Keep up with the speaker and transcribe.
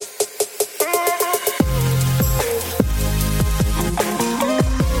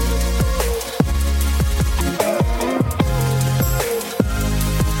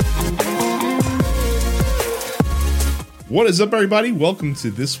What is up, everybody? Welcome to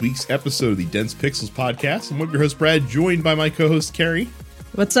this week's episode of the Dense Pixels podcast. I'm one of your hosts, Brad, joined by my co-host, Carrie.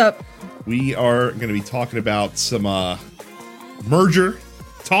 What's up? We are going to be talking about some merger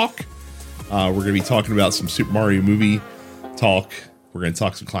talk. We're going to be talking about some Super Mario movie talk. We're going to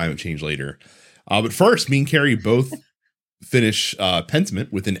talk some climate change later. But first, me and Carrie both finish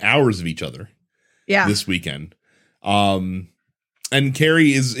Pentiment within hours of each other this weekend. And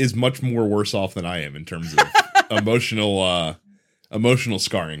Carrie is much more worse off than I am in terms of emotional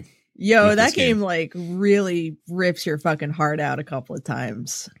scarring. Yo, that game like really rips your fucking heart out a couple of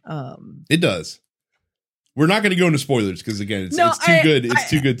times. It does. We're not going to go into spoilers because again, it's too good. It's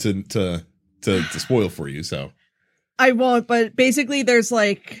too good to spoil for you. So I won't. But basically, there's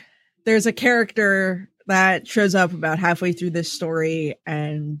a character that shows up about halfway through this story,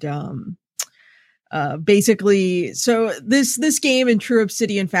 and basically, so this game in true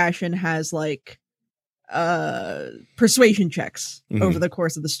Obsidian fashion has like persuasion checks over the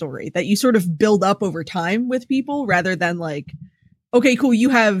course of the story that you sort of build up over time with people rather than like, okay, cool, you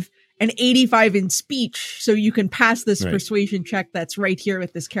have an 85 in speech, so you can pass this persuasion check that's right here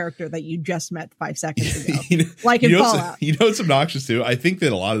with this character that you just met 5 seconds ago. Like in Fallout. You know what's obnoxious too? I think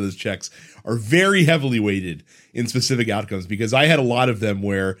that a lot of those checks are very heavily weighted in specific outcomes because I had a lot of them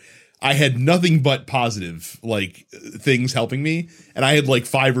where I had nothing but positive like things helping me, and I had like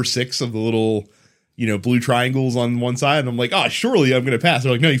 5 or 6 of the little blue triangles on one side, and I'm like, oh, surely I'm going to pass.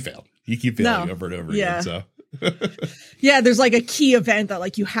 They're like, no, you failed. You keep failing over and over again. So, yeah, there's like a key event that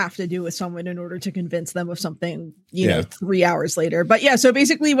like you have to do with someone in order to convince them of something, you know, 3 hours later. But yeah, so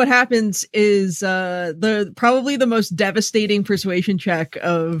basically what happens is probably the most devastating persuasion check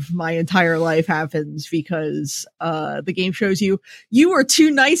of my entire life happens because the game shows you were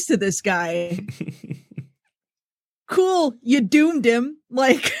too nice to this guy. Cool, you doomed him.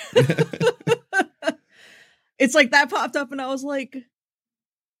 Like it's like that popped up and I was like,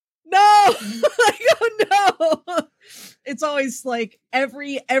 no. Like, oh no. It's always like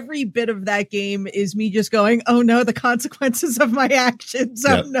every bit of that game is me just going, oh no, the consequences of my actions.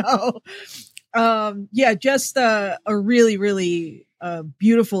 Oh no. Just a really, really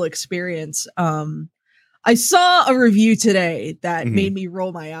beautiful experience. I saw a review today that made me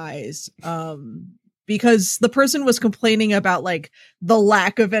roll my eyes. Because the person was complaining about like the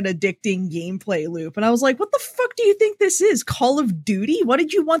lack of an addicting gameplay loop. And I was like, what the fuck do you think this is? Call of Duty? What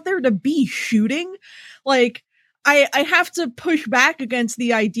did you want there to be? Shooting? Like, I have to push back against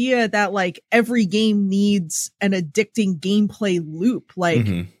the idea that like every game needs an addicting gameplay loop. Like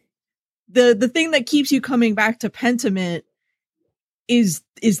the thing that keeps you coming back to Pentiment is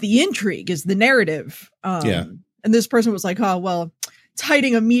the intrigue, is the narrative. And this person was like, oh, well, it's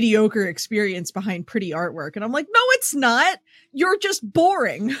hiding a mediocre experience behind pretty artwork. And I'm like, no, it's not. You're just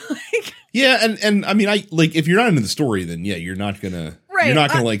boring. And I mean, I like, if you're not into the story, then you're not gonna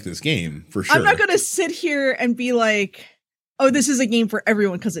like this game for sure. I'm not gonna sit here and be like, oh, this is a game for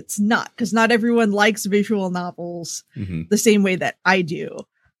everyone, because it's not. Because not everyone likes visual novels the same way that I do.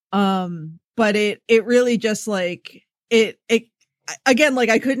 But it really just like it again, like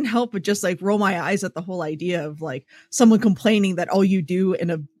I couldn't help but just like roll my eyes at the whole idea of like someone complaining that all you do in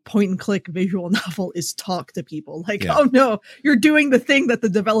a point and click visual novel is talk to people. Like, oh no, you're doing the thing that the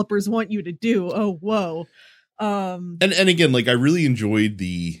developers want you to do. Oh, whoa. And again, like I really enjoyed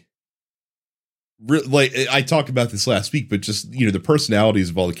like I talked about this last week, but just, the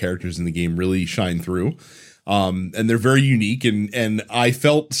personalities of all the characters in the game really shine through. And they're very unique, and I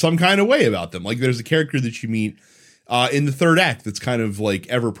felt some kind of way about them. Like there's a character that you meet in the third act that's kind of like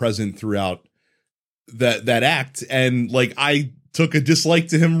ever present throughout that act, and like I took a dislike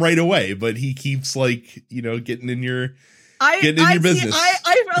to him right away, but he keeps like getting in your business.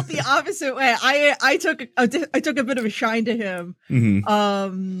 I felt the opposite way. I took a bit of a shine to him.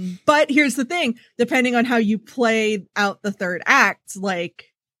 But here's the thing: depending on how you play out the third act, like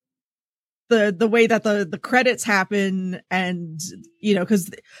the way that the credits happen, and because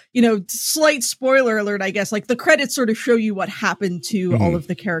slight spoiler alert, I guess, like the credits sort of show you what happened to all of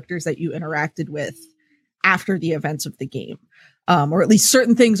the characters that you interacted with after the events of the game, or at least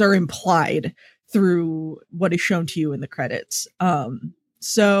certain things are implied through what is shown to you in the credits.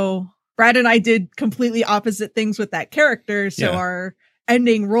 So Brad and I did completely opposite things with that character, so our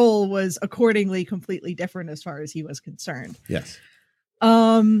ending role was accordingly completely different as far as he was concerned. Yes.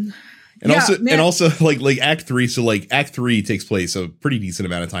 And also like Act 3. So like Act 3 takes place a pretty decent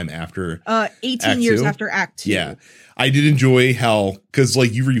amount of time after 18 Act years 2. after Act 2. Yeah. I did enjoy how, because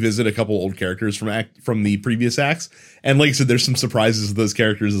like you revisit a couple old characters from the previous acts, and like I said, there's some surprises with those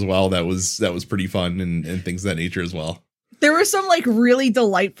characters as well. That was pretty fun and things of that nature as well. There were some like really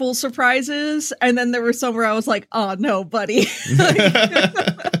delightful surprises, and then there were some where I was like, "Oh no, buddy."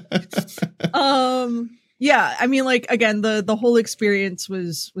 Yeah, I mean, like, again, the whole experience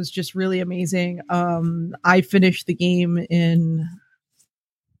was just really amazing. I finished the game in,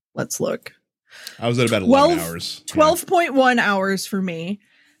 let's look. I was at about 11 hours. 12.1 hours for me.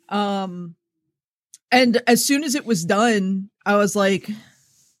 And as soon as it was done, I was like,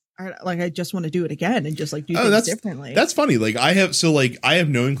 I just want to do it again and just like do things differently. That's funny. Like I have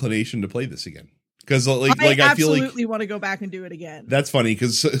no inclination to play this again. Because I absolutely want to go back and do it again. That's funny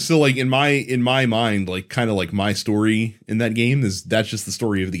because so like in my mind, like kind of like my story in that game that's just the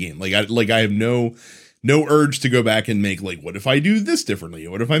story of the game. Like I have no urge to go back and make like, what if I do this differently?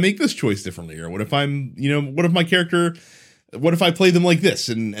 Or what if I make this choice differently? Or what if what if I play them like this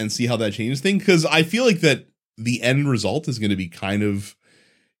and see how that changes things? Because I feel like that the end result is going to be kind of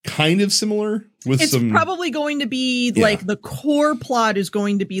similar with it's probably going to be like the core plot is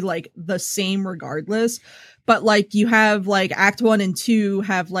going to be like the same regardless, but like you have like act 1 and 2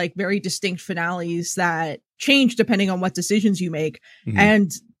 have like very distinct finales that change depending on what decisions you make. Mm-hmm.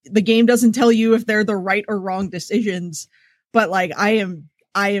 And the game doesn't tell you if they're the right or wrong decisions, but like I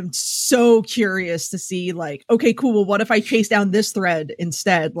am so curious to see like, okay, cool. Well, what if I chase down this thread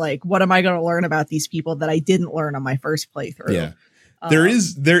instead? Like, what am I going to learn about these people that I didn't learn on my first playthrough? Yeah. I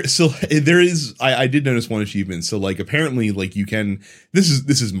did notice one achievement. So like apparently like you can, this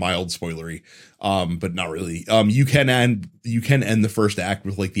is mild spoilery, but not really. You can end the first act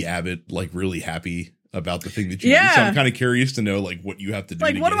with like the abbot like really happy about the thing that you did. So I'm kind of curious to know like what you have to do.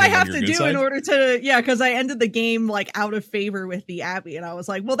 Like, what do I have to do in order to, because I ended the game like out of favor with the abbey, and I was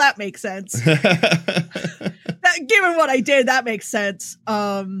like, well, that makes sense. Given what I did, that makes sense.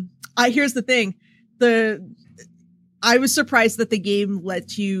 Here's the thing. I was surprised that the game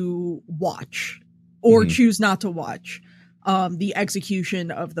lets you watch or choose not to watch the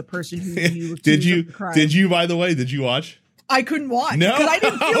execution of the person who you did you by the way, did you watch? I couldn't watch because I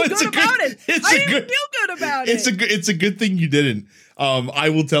didn't feel good about it. It's a good thing you didn't. I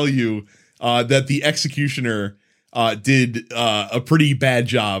will tell you that the executioner did a pretty bad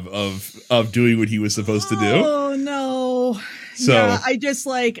job of doing what he was supposed to do. Oh no. So yeah, I just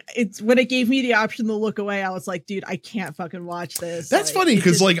like it's when it gave me the option to look away, I was like, dude, I can't fucking watch this. That's funny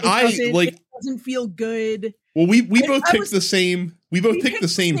because like it doesn't feel good. Well, we both picked the same. We both picked the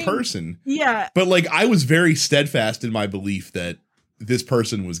same person. Yeah. But like I was very steadfast in my belief that this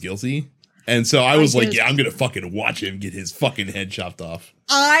person was guilty. And so I was like, yeah, I'm gonna fucking watch him get his fucking head chopped off.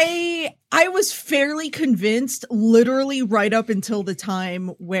 I was fairly convinced literally right up until the time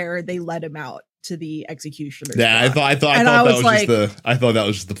where they let him out to the executioner. Yeah, I thought that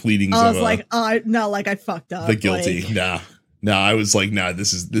was just the pleadings. I was like, no, like I fucked up. The guilty. Like, no, I was like, no,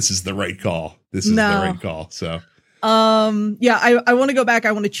 this is the right call. This is the right call. So yeah, I want to go back.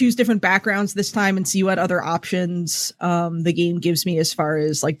 I want to choose different backgrounds this time and see what other options the game gives me as far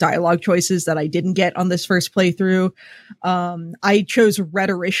as like dialogue choices that I didn't get on this first playthrough. I chose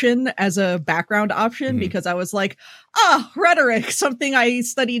rhetorician as a background option because I was like, rhetoric, something I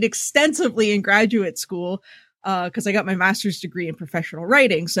studied extensively in graduate school because I got my master's degree in professional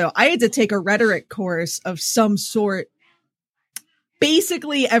writing. So I had to take a rhetoric course of some sort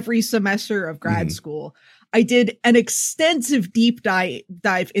basically every semester of grad school. I did an extensive deep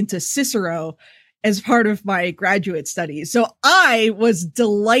dive into Cicero as part of my graduate studies. So I was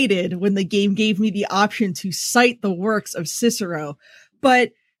delighted when the game gave me the option to cite the works of Cicero.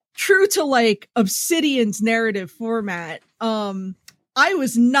 But true to like Obsidian's narrative format, I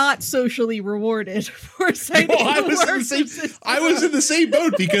was not socially rewarded for citing the works of Cicero. I was in the same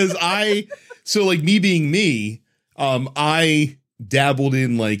boat because so like me being me, I dabbled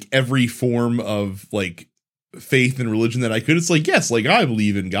in like every form of like faith and religion that I could. It's like, yes, like I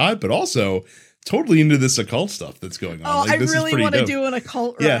believe in God, but also totally into this occult stuff that's going on. Oh, like, I really want to do an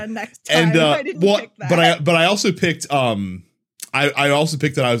occult run next time. And I didn't pick that. But I also picked I also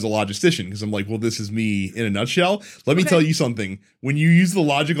picked that I was a logistician because I'm like, well, this is me in a nutshell. Let me tell you something. When you use the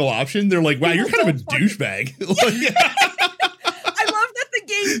logical option, they're like, wow, you're kind of a douchebag. I love that the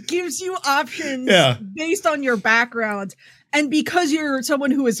game gives you options based on your background. And because you're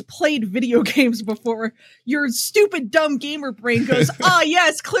someone who has played video games before, your stupid, dumb gamer brain goes,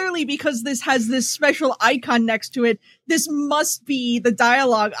 yes, clearly because this has this special icon next to it, this must be the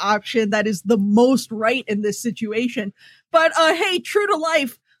dialogue option that is the most right in this situation. But hey, true to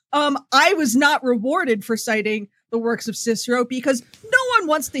life, I was not rewarded for citing the works of Cicero because no one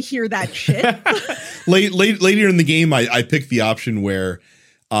wants to hear that shit. Later in the game, I picked the option where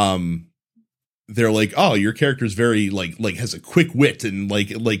they're like, oh, your character's very like has a quick wit and like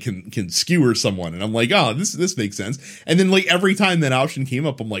can skewer someone. And I'm like, oh, this makes sense. And then like every time that option came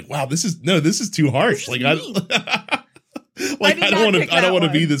up, I'm like, wow, this is too harsh. Like I don't want to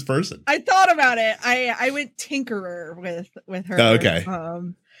be this person. I thought about it. I went Tinkerer with her. Oh, okay.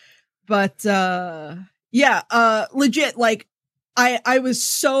 But legit, like I was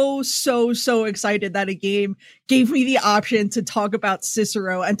so excited that a game gave me the option to talk about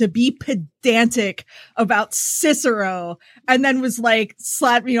Cicero and to be pedantic about Cicero, and then was like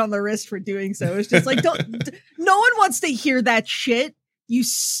slapped me on the wrist for doing so. It's just like, no one wants to hear that shit, you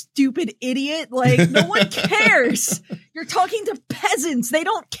stupid idiot. Like, no one cares. You're talking to peasants. They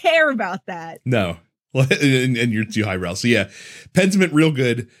don't care about that. No. and you're too highbrow. So yeah, Pentiment, real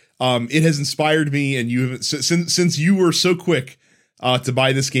good. It has inspired me, and you have, since you were so quick to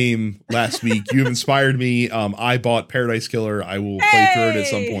buy this game last week, you have inspired me. I bought Paradise Killer. I will play through it at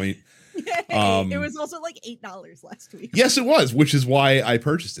some point. It was also like $8 last week. Yes, it was, which is why I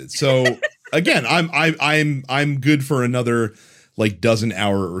purchased it. So again, I'm good for another like dozen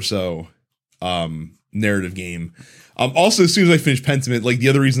hour or so narrative game. Also, as soon as I finished Pentiment, like the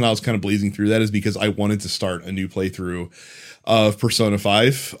other reason I was kind of blazing through that is because I wanted to start a new playthrough of Persona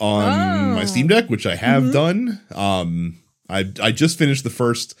 5 on my Steam Deck, which I have done. I just finished the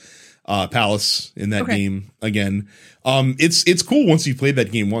first palace in that game again. It's cool once you've played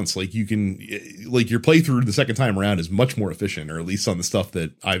that game once. Like you can, like your playthrough the second time around is much more efficient, or at least on the stuff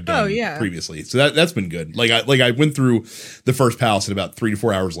that I've done previously. So that's been good. I went through the first palace in about 3 to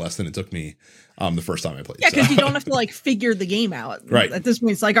 4 hours less than it took me the first time I played. Yeah, because you don't have to like figure the game out. Right. At this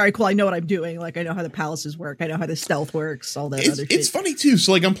point, it's like, all right, cool, I know what I'm doing. Like, I know how the palaces work. I know how the stealth works, all that other shit. It's funny too.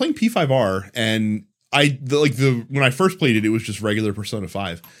 So like I'm playing P5R, and when I first played it, it was just regular Persona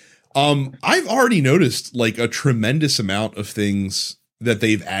 5. I've already noticed like a tremendous amount of things that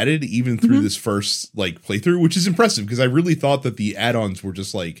they've added even through this first like playthrough, which is impressive because I really thought that the add-ons were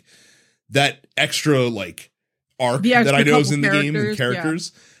just like that extra like arc that I know is in the game and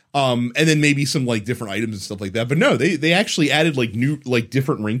characters. Yeah. And then maybe some like different items and stuff like that. But no, they actually added like new, like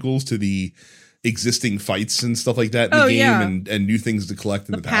different wrinkles to the existing fights and stuff like that in the game, and new things to collect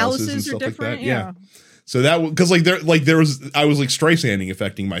in the palaces and stuff like that. Yeah. So that because I was like Streisanding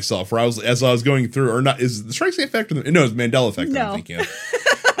affecting myself, where as I was going through, or not, is the Streisand effect? No, it's Mandela effect. No. I'm thinking of.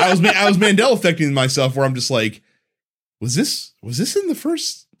 I was Mandela affecting myself, where I'm just like, was this in the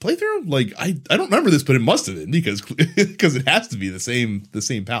first playthrough? Like I don't remember this, but it must have been because it has to be the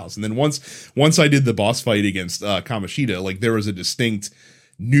same palace. And then once I did the boss fight against Kamoshida, like there was a distinct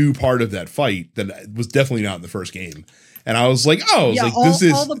new part of that fight that was definitely not in the first game. And I was like, oh, yeah, like all, this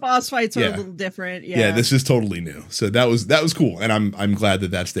is all the boss fights are a little different. Yeah, this is totally new. So that was cool, and I'm glad that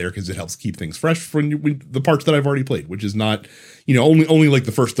that's there because it helps keep things fresh for the parts that I've already played, which is not only like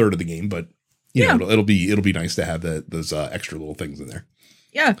the first third of the game, but it'll be nice to have those extra little things in there.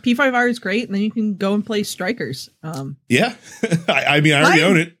 Yeah, P5R is great, and then you can go and play Strikers. Yeah, I mean, I already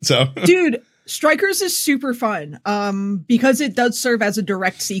own it, so dude. Strikers is super fun because it does serve as a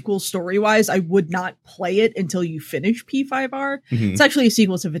direct sequel story-wise. I would not play it until you finish P5R. Mm-hmm. It's actually a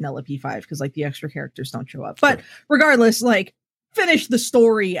sequel to Vanilla P5 because like the extra characters don't show up. But regardless, like finish the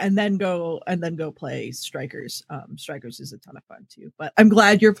story and then go play Strikers. Strikers is a ton of fun too. But I'm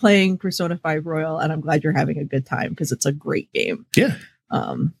glad you're playing Persona 5 Royal, and I'm glad you're having a good time because it's a great game. Yeah.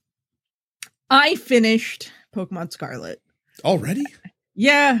 I finished Pokemon Scarlet already.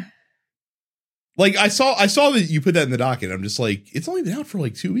 Yeah. Like I saw that you put that in the docket. I'm just like, it's only been out for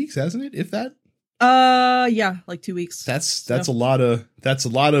like 2 weeks, hasn't it? If that. Yeah, like 2 weeks. That's a lot of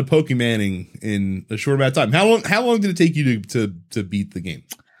Pokemoning in a short amount of time. How long did it take you to beat the game?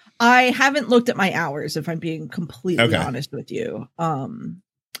 I haven't looked at my hours, if I'm being completely honest with you.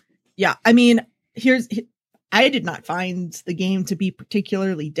 Yeah, I mean, I did not find the game to be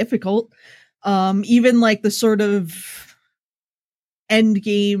particularly difficult. Even like the sort of end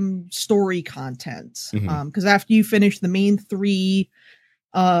game story content, because after you finish the main 3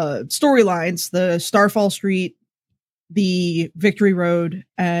 storylines, the Starfall Street, the Victory Road,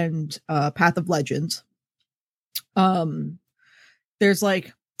 and Path of Legends, there's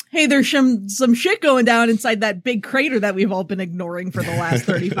like, hey, there's some shit going down inside that big crater that we've all been ignoring for the last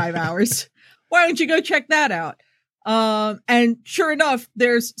 35 hours. Why don't you go check that out? And sure enough,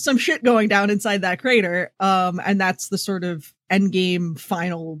 there's some shit going down inside that crater. And that's the sort of end game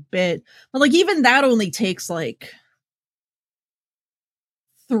final bit. But like even that only takes like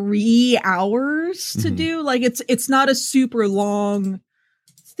 3 hours to do. Like it's not a super long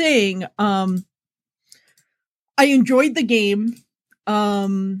thing. I enjoyed the game.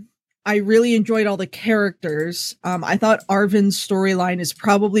 I really enjoyed all the characters. I thought Arven's storyline is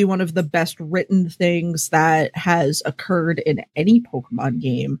probably one of the best written things that has occurred in any Pokemon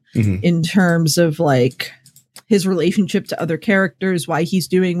game in terms of like his relationship to other characters, why he's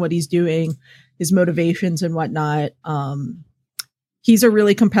doing what he's doing, his motivations and whatnot. He's a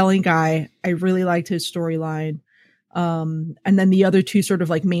really compelling guy. I really liked his storyline. And then the other two sort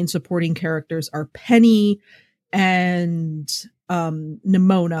of like main supporting characters are Penny and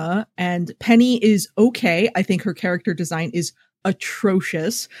Nimona. And Penny is okay. I think her character design is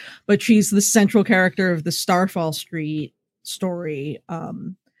atrocious, but she's the central character of the Starfall Street story.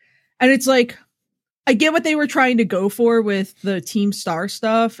 And it's like, I get what they were trying to go for with the Team Star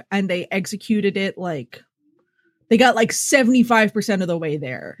stuff, and they executed it like they got like 75% of the way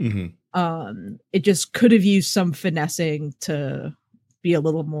there. It just could have used some finessing to be a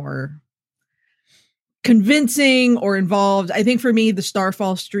little more convincing or involved. I think for me, the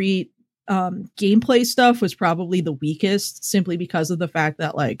Starfall Street gameplay stuff was probably the weakest, simply because of the fact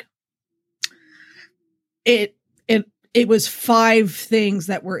that like it was 5 things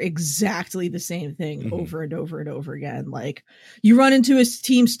that were exactly the same thing over and over and over again. Like, you run into a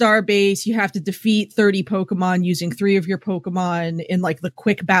Team Star base, you have to defeat 30 Pokemon using 3 of your Pokemon in like the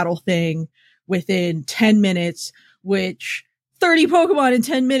quick battle thing within 10 minutes, which 30 Pokemon in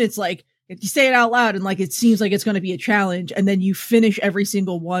 10 minutes, like, if you say it out loud and like it seems like it's going to be a challenge, and then you finish every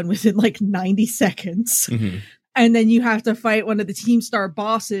single one within like 90 seconds. And then you have to fight one of the Team Star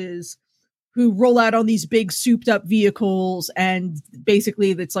bosses who roll out on these big souped up vehicles, and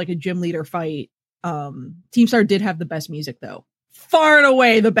basically it's like a gym leader fight. Team Star did have the best music though. Far and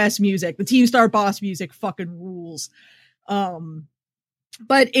away the best music. The Team Star boss music fucking rules.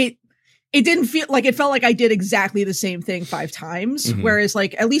 But it didn't feel like, it felt like I did exactly the same thing 5 times. Whereas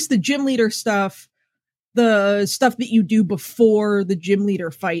like at least the gym leader stuff, the stuff that you do before the gym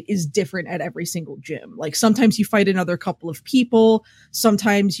leader fight is different at every single gym. Like sometimes you fight another couple of people.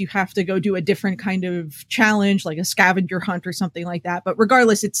 Sometimes you have to go do a different kind of challenge, like a scavenger hunt or something like that. But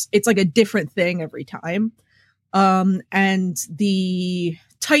regardless, it's like a different thing every time. And the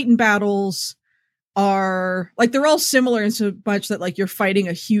Titan battles are like, they're all similar in so much that like you're fighting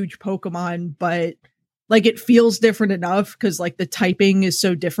a huge Pokemon, but like it feels different enough because like the typing is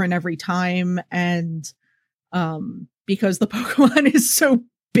so different every time. And because the Pokemon is so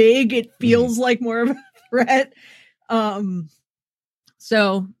big, it feels like more of a threat.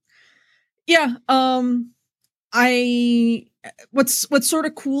 So yeah, what's sort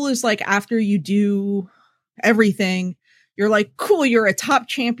of cool is like after you do everything, you're like, cool, you're a top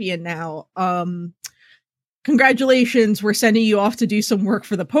champion now. Congratulations, we're sending you off to do some work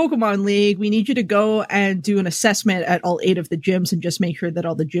for the Pokemon League. We need you to go and do an assessment at all 8 of the gyms and just make sure that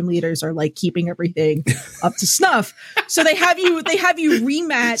all the gym leaders are like keeping everything up to snuff. So they have you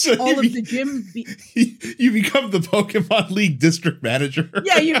rematch all of the gym. You become the Pokemon League district manager.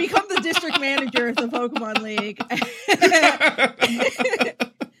 Yeah, you become the district manager of the Pokemon League.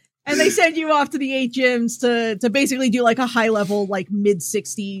 And they send you off to the 8 gyms to basically do like a high level, like mid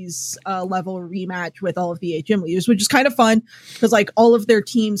 60s level rematch with all of the 8 gym leaders, which is kind of fun because like all of their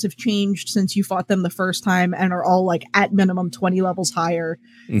teams have changed since you fought them the first time and are all like at minimum 20 levels higher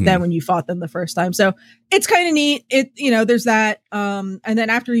than when you fought them the first time. So it's kind of neat. There's that. And then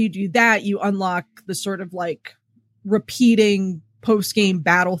after you do that, you unlock the sort of like repeating post-game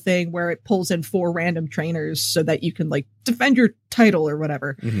battle thing where it pulls in 4 random trainers so that you can like defend your title or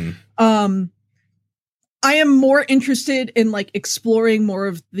whatever. I am more interested in like exploring more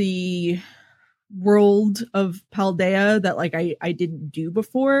of the world of Paldea that like I didn't do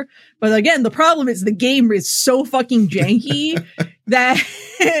before. But again, the problem is the game is so fucking janky that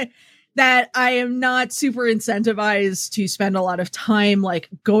that I am not super incentivized to spend a lot of time like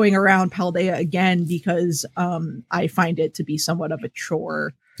going around Paldea again because I find it to be somewhat of a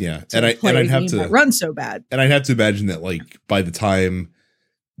chore. Yeah, and I'd have to run so bad. And I'd have to imagine that like by the time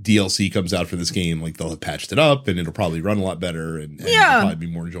DLC comes out for this game, like they'll have patched it up and it'll probably run a lot better and it'll probably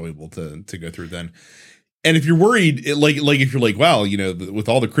be more enjoyable to go through then. And if you're worried, like if you're like, wow, with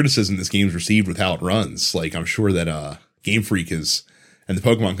all the criticism this game's received with how it runs, like I'm sure that Game Freak is and the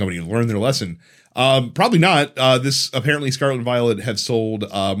Pokemon Company learned their lesson. Probably not. This apparently Scarlet and Violet have sold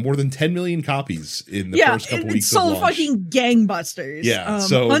more than 10 million copies in the first couple weeks of launch. Sold fucking gangbusters. Yeah,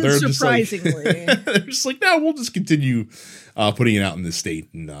 so they're unsurprisingly. They're just like, no, we'll just continue putting it out in this state,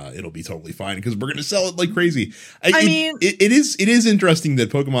 and it'll be totally fine because we're going to sell it like crazy. It is interesting that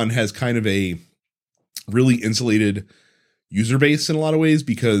Pokemon has kind of a really insulated user base in a lot of ways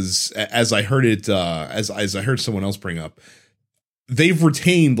because, as I heard it, as I heard someone else bring up, they've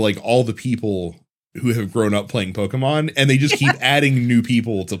retained like all the people who have grown up playing Pokemon, and they just keep adding new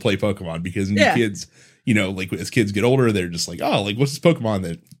people to play Pokemon because new kids, you know, like as kids get older, they're just like, oh, like what's this Pokemon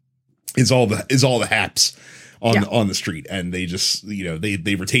that is all the haps on the street, and they just, you know,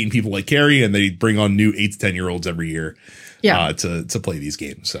 they retain people like Carrie, and they bring on new 8 to 10 year olds every year to play these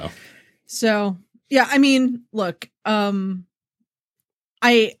games. So yeah, I mean, look,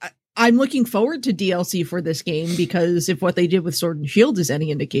 I'm looking forward to DLC for this game, because if what they did with Sword and Shield is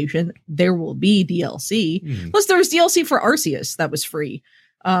any indication, there will be DLC. Plus there was DLC for Arceus that was free.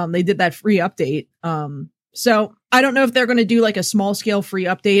 They did that free update. So I don't know if they're going to do like a small scale free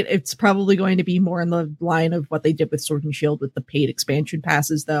update. It's probably going to be more in the line of what they did with Sword and Shield with the paid expansion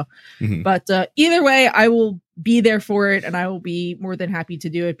passes though. But either way, I will be there for it, and I will be more than happy to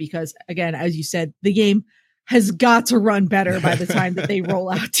do it, because again, as you said, the game has got to run better by the time that they roll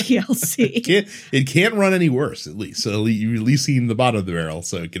out DLC. It can't run any worse, at least. So you at least seen the bottom of the barrel,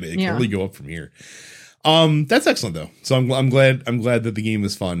 so it can only go up from here. That's excellent though. So I'm glad that the game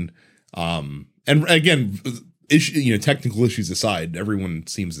is fun. And again, technical issues aside, everyone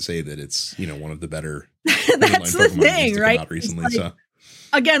seems to say that it's, you know, one of the better. That's the thing, right? Recently, like, so.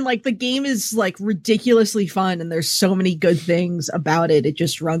 Again, like the game is like ridiculously fun, and there's so many good things about it. It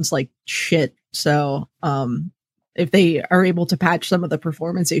just runs like shit. So, if they are able to patch some of the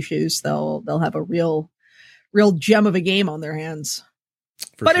performance issues, they'll have a real gem of a game on their hands.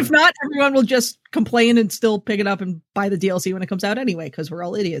 But if not, everyone will just complain and still pick it up and buy the DLC when it comes out anyway, because we're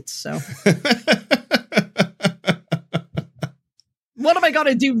all idiots. So. What am I going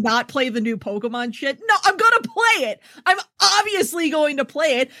to do? Not play the new Pokemon shit? No, I'm going to play it. I'm obviously going to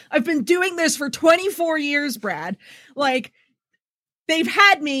play it. I've been doing this for 24 years, Brad. Like, they've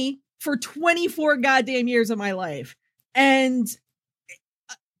had me for 24 goddamn years of my life. And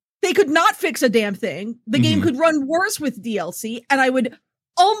they could not fix a damn thing. The game could run worse with DLC, and I would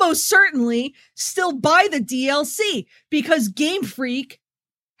almost certainly still buy the DLC, because Game Freak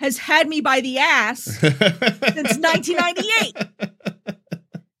has had me by the ass since 1998.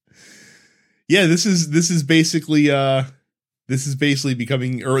 Yeah, this is basically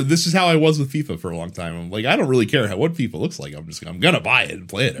becoming, or this is how I was with FIFA for a long time. I'm like, I don't really care what FIFA looks like. I'm gonna buy it and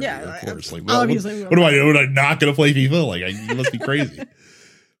play it. Of course. Like, well, obviously, what do I do? Am I not gonna play FIFA? Like, you must be crazy.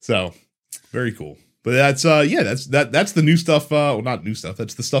 So, very cool. But that's the new stuff. Well, not new stuff.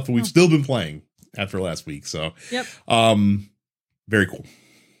 That's the stuff that we've still been playing after last week. So, very cool.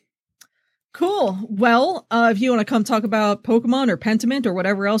 Cool. Well, if you want to come talk about Pokemon or Pentiment or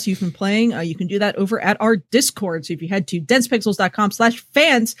whatever else you've been playing, you can do that over at our Discord. So if you head to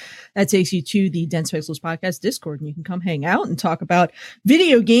densepixels.com/fans, that takes you to the Dense Pixels Podcast Discord, and you can come hang out and talk about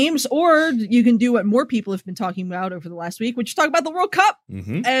video games, or you can do what more people have been talking about over the last week, which is talk about the World Cup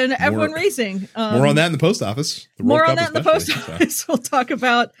and F1 racing. More on that in the post office. More on that in the post office. We'll talk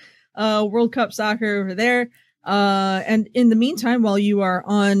about World Cup soccer over there. And in the meantime, while you are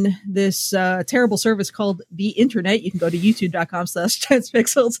on this terrible service called the internet, you can go to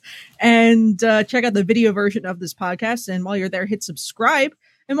youtube.com/densepixels and check out the video version of this podcast. And while you're there, hit subscribe.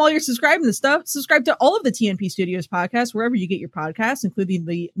 And while you're subscribing to stuff, subscribe to all of the TNP Studios podcasts, wherever you get your podcasts, including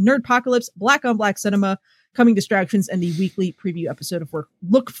the Nerdpocalypse, Black on Black Cinema, Coming Distractions, and the weekly preview episode of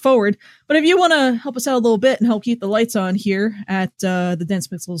Look Forward. But if you want to help us out a little bit and help keep the lights on here at the Dense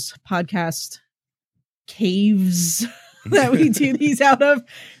Pixels podcast caves that we do these out of,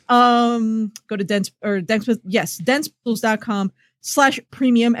 go to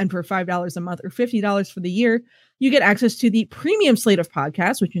densepixels.com/premium, and for $5 a month or $50 for the year, you get access to the premium slate of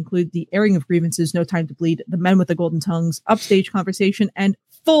podcasts, which include the Airing of Grievances, No Time to Bleed, The Men with the Golden Tongues, Upstage Conversation, and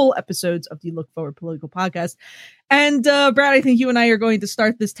full episodes of the Look Forward Political Podcast. And Brad, I think you and I are going to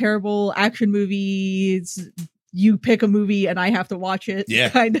start this terrible action movies. You pick a movie and I have to watch it. Yeah,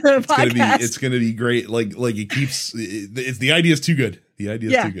 kind of podcast. It's gonna be great. Like it keeps. It's the idea is too good. The idea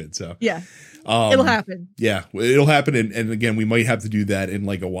is too good. So yeah, it'll happen. Yeah, it'll happen. And again, we might have to do that in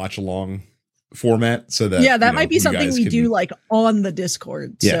like a watch along format, so that that might be something we do like on the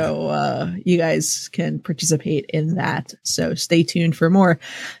Discord. Yeah. So you guys can participate in that. So stay tuned for more.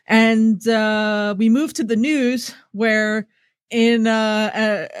 And we move to the news, where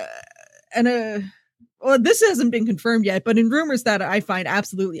well, this hasn't been confirmed yet, but in rumors that I find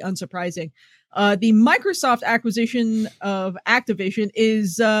absolutely unsurprising, the Microsoft acquisition of Activision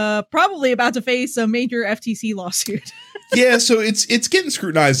is probably about to face a major FTC lawsuit. Yeah, so it's getting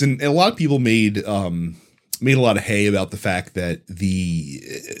scrutinized, and a lot of people made a lot of hay about the fact that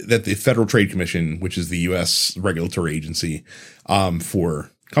the Federal Trade Commission, which is the U.S. regulatory agency for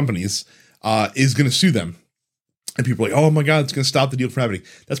companies, is going to sue them. And people are like, oh my God, it's going to stop the deal from happening.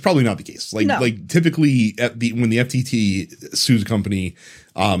 That's probably not the case. Like typically when the FTT sues a company,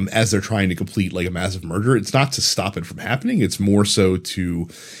 as they're trying to complete like a massive merger, it's not to stop it from happening. It's more so to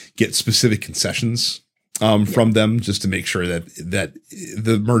get specific concessions, from them, just to make sure that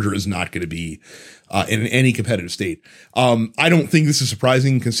the merger is not going to be, in any competitive state. I don't think this is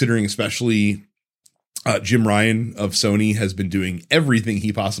surprising, considering especially, Jim Ryan of Sony has been doing everything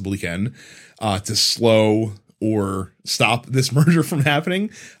he possibly can, to slow or stop this merger from happening,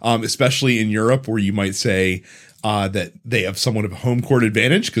 especially in Europe, where you might say that they have somewhat of a home court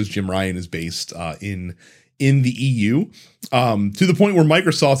advantage because Jim Ryan is based in the EU, to the point where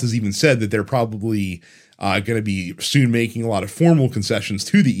Microsoft has even said that they're probably going to be soon making a lot of formal concessions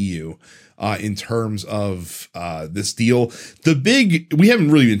to the EU in terms of this deal. We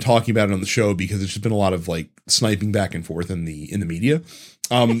haven't really been talking about it on the show because there's just been a lot of like sniping back and forth in the media.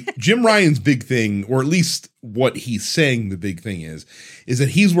 Jim Ryan's big thing, or at least what he's saying the big thing is that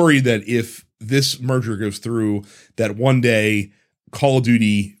he's worried that if this merger goes through, that one day Call of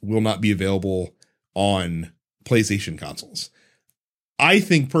Duty will not be available on PlayStation consoles. I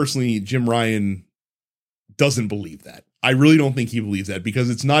think personally, Jim Ryan doesn't believe that. I really don't think he believes that, because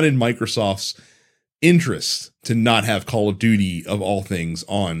it's not in Microsoft's interest to not have Call of Duty, of all things,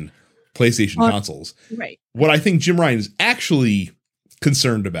 on PlayStation consoles. Right. What I think Jim Ryan is actually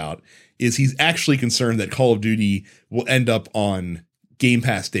concerned about is he's actually concerned that Call of Duty will end up on Game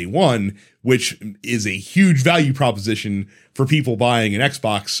Pass day one, which is a huge value proposition for people buying an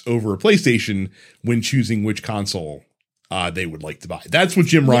Xbox over a PlayStation when choosing which console they would like to buy. That's what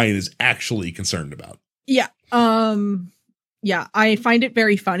Jim Ryan is actually concerned about. Yeah. Yeah, I find it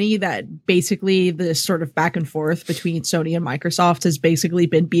very funny that basically this sort of back and forth between Sony and Microsoft has basically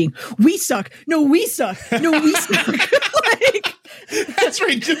been being, we suck. No, we suck. No, we suck. Like, that's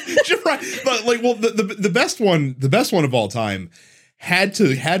right. Jim Ryan. But like, well, the best one of all time had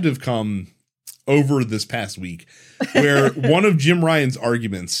to have come over this past week, where one of Jim Ryan's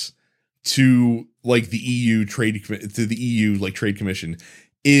arguments to like the EU trade commission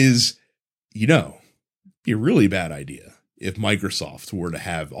is, be a really bad idea if Microsoft were to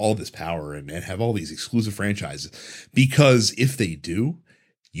have all this power and have all these exclusive franchises, because if they do,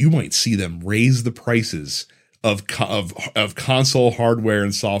 you might see them raise the prices of console hardware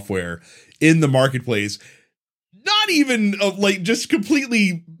and software in the marketplace. Not even just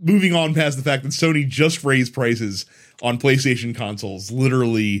completely moving on past the fact that Sony just raised prices on PlayStation consoles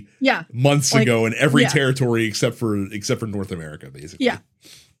literally months ago in every territory except for North America, basically.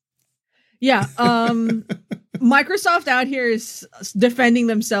 Yeah. Microsoft out here is defending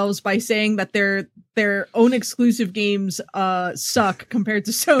themselves by saying that their own exclusive games suck compared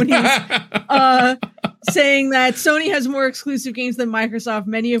to Sony's, saying that Sony has more exclusive games than Microsoft,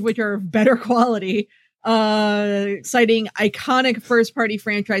 many of which are of better quality, citing iconic first-party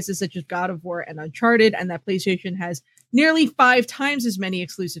franchises such as God of War and Uncharted, and that PlayStation has nearly 5 times as many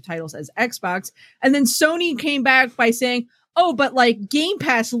exclusive titles as Xbox. And then Sony came back by saying, oh, but like Game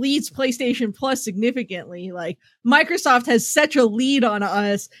Pass leads PlayStation Plus significantly. Like Microsoft has such a lead on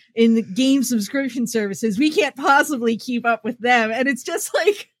us in the game subscription services. We can't possibly keep up with them. And it's just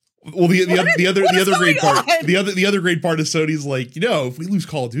like, well, the other great part is Sony's like, if we lose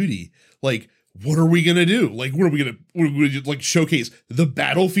Call of Duty, like, what are we gonna do? Like, what are we gonna like showcase the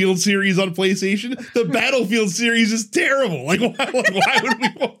Battlefield series on PlayStation? The Battlefield series is terrible. Like,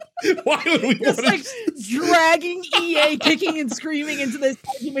 why would we just like dragging EA kicking and screaming into this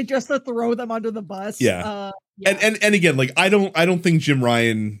argument just to throw them under the bus? Yeah. And again, like, I don't think Jim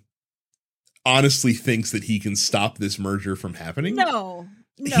Ryan honestly thinks that he can stop this merger from happening. No,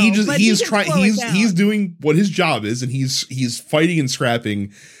 he's doing what his job is, and he's fighting and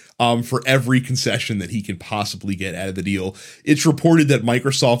scrapping for every concession that he can possibly get out of the deal. It's reported that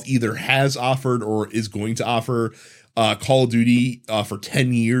Microsoft either has offered or is going to offer Call of Duty for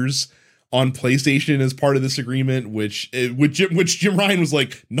 10 years on PlayStation as part of this agreement, which Jim Ryan was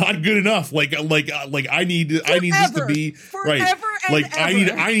like, not good enough. Like I need this to be right. Like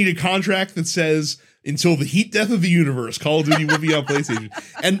I need a contract that says until the heat death of the universe, Call of Duty will be on PlayStation.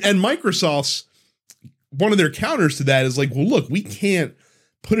 And Microsoft's one of their counters to that is like, well, look, we can't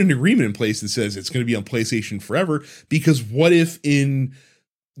put an agreement in place that says it's going to be on PlayStation forever, because what if in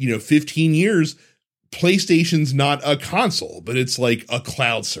 15 years PlayStation's not a console, but it's like a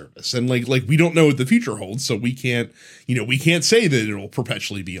cloud service, and like we don't know what the future holds, so we can't say that it'll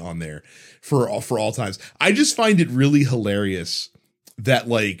perpetually be on there for all times. I just find it really hilarious that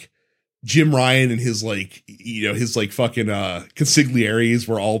like Jim Ryan and his fucking consigliaries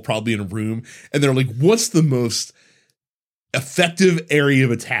were all probably in a room, and they're like, what's the most effective area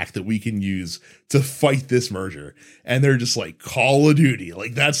of attack that we can use to fight this merger. And they're just like, Call of Duty.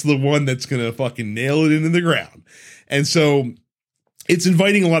 Like, that's the one that's going to fucking nail it into the ground. And so it's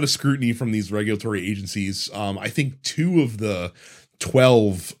inviting a lot of scrutiny from these regulatory agencies. I think 2 of the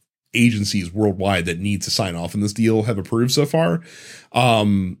 12 agencies worldwide that need to sign off on this deal have approved so far.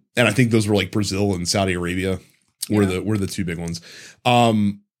 And I think those were like Brazil and Saudi Arabia were the 2 big ones.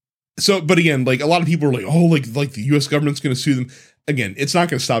 So, but again, like a lot of people are like, oh, like the US government's going to sue them. Again, it's not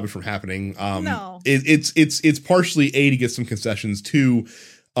going to stop it from happening. No. It's partially to get some concessions. 2,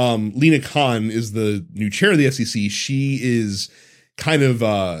 Lena Khan is the new chair of the FCC. She is kind of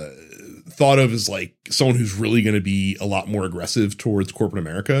thought of as like someone who's really going to be a lot more aggressive towards corporate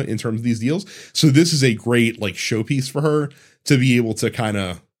America in terms of these deals. So this is a great like showpiece for her to be able to kind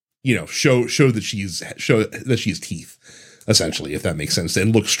of, you know, show that she has teeth, essentially, if that makes sense,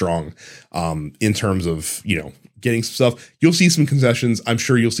 and look strong in terms of, you know, getting some stuff. You'll see some concessions. I'm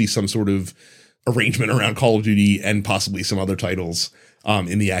sure you'll see some sort of arrangement around Call of Duty and possibly some other titles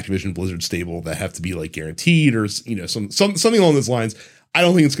in the Activision Blizzard stable that have to be like guaranteed or, you know, something along those lines. I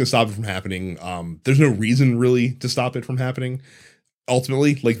don't think it's going to stop it from happening. There's no reason really to stop it from happening.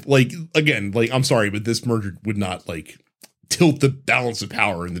 Ultimately, like again, like I'm sorry, but this merger would not like tilt the balance of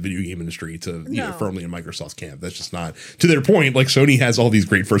power in the video game industry to you know firmly in Microsoft's camp. That's just not, to their point. Like Sony has all these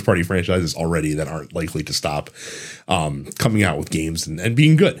great first party franchises already that aren't likely to stop coming out with games and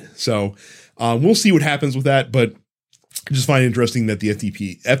being good. So we'll see what happens with that. But I just find it interesting that the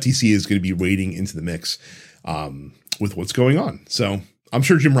FTC is going to be wading into the mix with what's going on. So I'm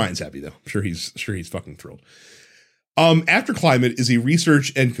sure Jim Ryan's happy though. I'm sure he's fucking thrilled. After Climate is a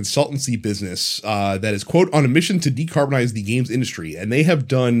research and consultancy business that is, quote, on a mission to decarbonize the games industry. And they have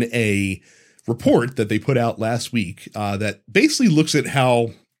done a report that they put out last week that basically looks at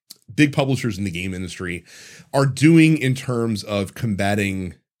how big publishers in the game industry are doing in terms of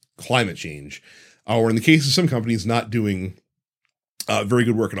combating climate change, or in the case of some companies, not doing very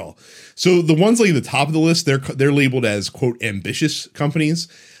good work at all. So the ones like at the top of the list, they're labeled as, quote, ambitious companies.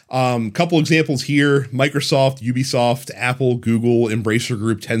 Couple examples here: Microsoft, Ubisoft, Apple, Google, Embracer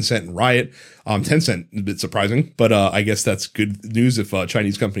Group, Tencent, and Riot. Tencent, a bit surprising, but I guess that's good news if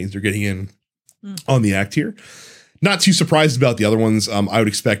Chinese companies are getting in on the act here. Not too surprised about the other ones. I would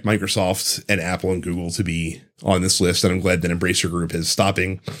expect Microsoft and Apple and Google to be on this list, and I'm glad that Embracer Group is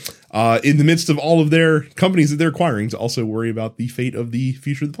stopping in the midst of all of their companies that they're acquiring to also worry about the fate of the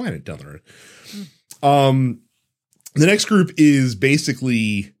future of the planet down the road. The next group is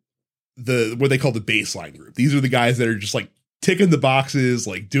basically what they call the baseline group. These are the guys that are just like ticking the boxes,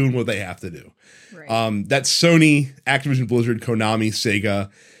 like doing what they have to do. Right. That's Sony, Activision Blizzard, Konami,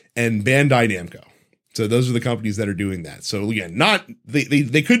 Sega, and Bandai Namco. So those are the companies that are doing that. So again,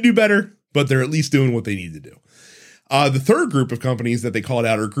 they could do better, but they're at least doing what they need to do. The third group of companies that they called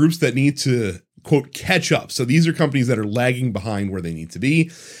out are groups that need to, quote, catch up. So these are companies that are lagging behind where they need to be.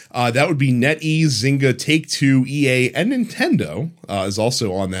 That would be NetEase, Zynga, Take-Two, EA, and Nintendo is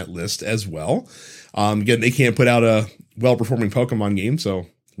also on that list as well. Again, they can't put out a well-performing Pokemon game, so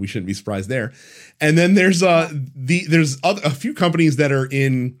we shouldn't be surprised there. And then there's a few companies that are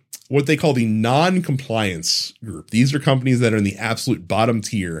in what they call the non-compliance group. These are companies that are in the absolute bottom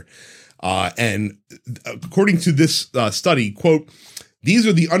tier. And according to this study, quote, these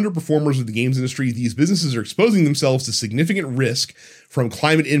are the underperformers of the games industry. These businesses are exposing themselves to significant risk from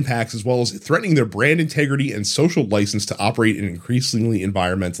climate impacts, as well as threatening their brand integrity and social license to operate in an increasingly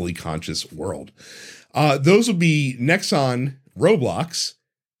environmentally conscious world. Those would be Nexon, Roblox,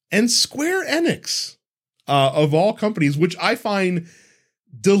 and Square Enix, of all companies, which I find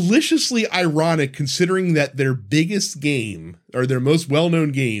deliciously ironic considering that their biggest game, or their most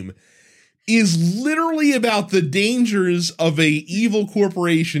well-known game, is literally about the dangers of a evil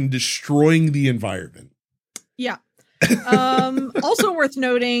corporation destroying the environment. Yeah. Also worth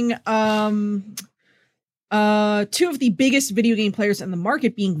noting, two of the biggest video game players in the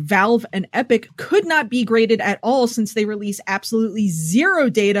market, being Valve and Epic, could not be graded at all since they release absolutely zero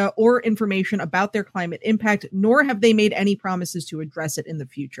data or information about their climate impact, nor have they made any promises to address it in the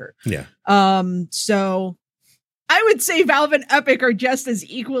future. Yeah. So I would say Valve and Epic are just as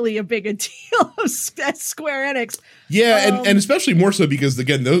equally a big a deal as Square Enix. Yeah, and especially more so because,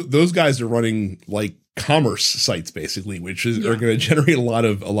 again, those guys are running like commerce sites basically, which are going to generate a lot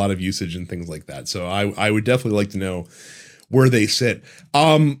of usage and things like that. So I would definitely like to know where they sit.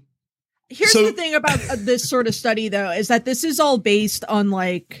 Here's the thing about this sort of study, though, is that this is all based on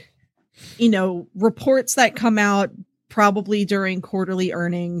reports that come out probably during quarterly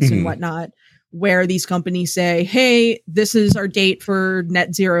earnings and whatnot, where these companies say, hey, this is our date for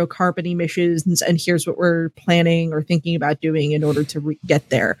net zero carbon emissions, and here's what we're planning or thinking about doing in order to get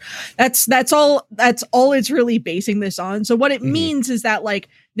there. That's all it's really basing this on. So what it means is that like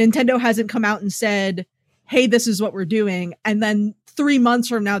Nintendo hasn't come out and said, hey, this is what we're doing. And then 3 months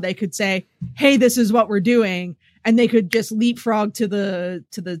from now, they could say, hey, this is what we're doing. And they could just leapfrog to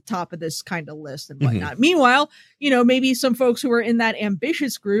the top of this kind of list and whatnot. Meanwhile, maybe some folks who are in that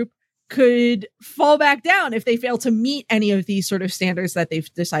ambitious group could fall back down if they fail to meet any of these sort of standards that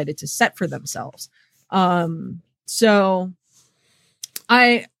they've decided to set for themselves. So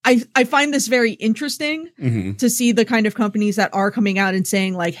I find this very interesting to see the kind of companies that are coming out and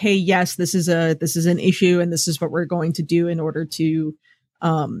saying like, hey, yes, this is an issue and this is what we're going to do in order to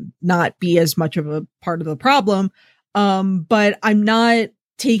not be as much of a part of the problem. But I'm not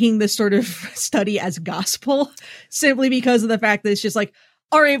taking this sort of study as gospel simply because of the fact that it's just like,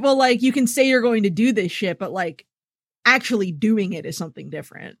 all right, well, like you can say you're going to do this shit, but like actually doing it is something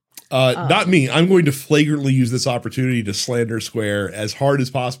different. Not me. I'm going to flagrantly use this opportunity to slander Square as hard as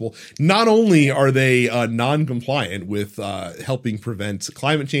possible. Not only are they non-compliant with helping prevent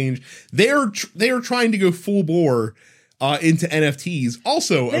climate change, they are trying to go full bore into NFTs.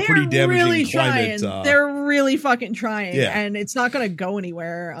 Also, a pretty damaging really climate. They're really fucking trying, yeah. And it's not going to go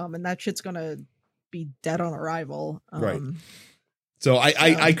anywhere. And that shit's going to be dead on arrival. Right. So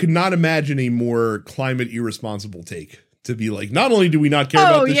I could not imagine a more climate irresponsible take to be like, not only do we not care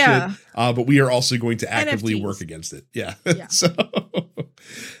about this shit, but we are also going to actively NFTs. work against it. Yeah. So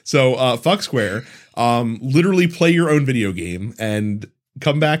fuck Square. Literally play your own video game and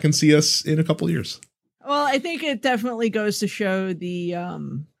come back and see us in a couple of years. Well, I think it definitely goes to show the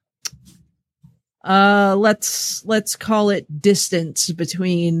let's call it distance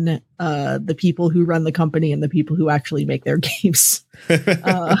between the people who run the company and the people who actually make their games.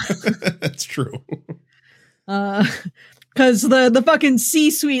 That's true. Because the fucking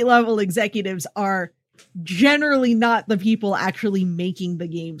C-suite level executives are generally not the people actually making the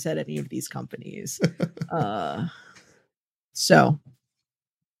games at any of these companies. So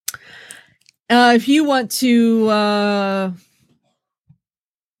if you want to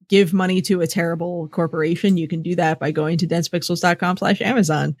give money to a terrible corporation, you can do that by going to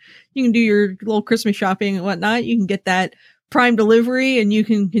densepixels.com/Amazon. You can do your little Christmas shopping and whatnot. You can get that Prime delivery, and you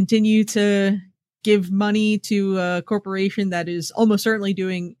can continue to give money to a corporation that is almost certainly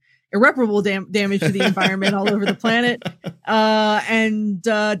doing irreparable damage to the environment all over the planet, and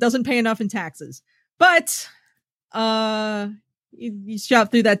doesn't pay enough in taxes. But you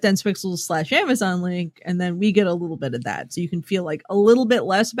shop through that densepixels/Amazon link, and then we get a little bit of that, so you can feel like a little bit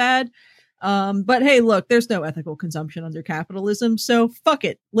less bad. But hey, look, there's no ethical consumption under capitalism, so fuck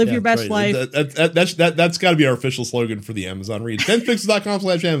it. Live your best life. That's got to be our official slogan for the Amazon read.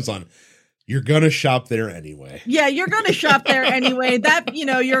 densepixels.com/Amazon. You're gonna shop there anyway. Yeah, you're gonna shop there anyway. That,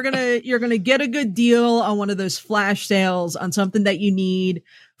 you're gonna get a good deal on one of those flash sales on something that you need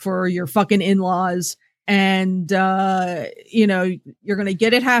for your fucking in-laws. And you're gonna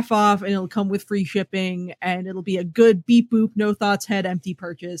get it half off, and it'll come with free shipping, and it'll be a good beep boop, no thoughts, head empty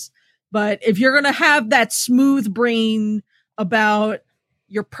purchase. But if you're gonna have that smooth brain about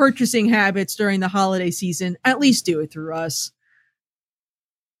your purchasing habits during the holiday season, at least do it through us.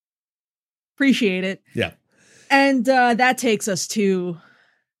 Appreciate it. Yeah. And that takes us to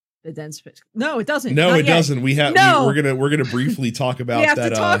the dense. No, it doesn't. No, Not it yet. doesn't. We're gonna briefly talk about we have that.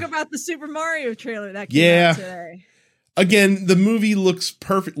 To talk about the Super Mario trailer that came out today. Again, the movie looks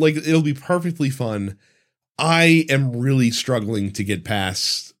perfect. Like, it'll be perfectly fun. I am really struggling to get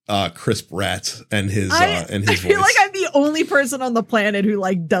past Chris Pratt and his voice. I feel like I'm the only person on the planet who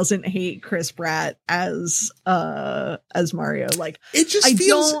like doesn't hate Chris Pratt as Mario. Like, it just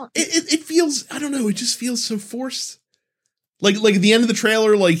feels it feels, I don't know, it just feels so forced. Like at the end of the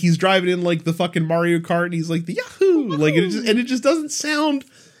trailer, like he's driving in like the fucking Mario Kart and he's like the Yahoo! Like it just doesn't sound,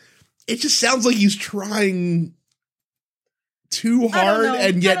 it just sounds like he's trying too hard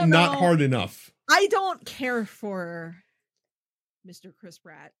and yet not hard enough. I don't care for Mr. Chris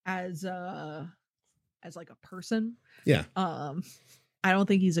Pratt as like a person. Yeah. I don't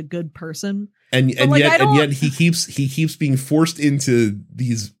think he's a good person. And yet he keeps being forced into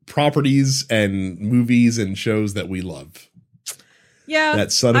these properties and movies and shows that we love. Yeah.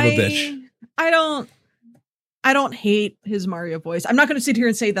 That son of a bitch. I don't hate his Mario voice. I'm not going to sit here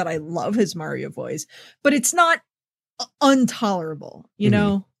and say that I love his Mario voice, but it's not intolerable, you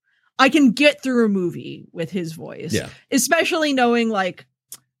know? I can get through a movie with his voice. Yeah. Especially knowing like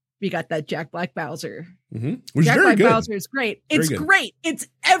we got that Jack Black Bowser. Which Jack is very Black good. Bowser is great. It's great. It's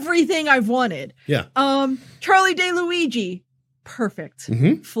everything I've wanted. Yeah. Charlie Day Luigi. perfect,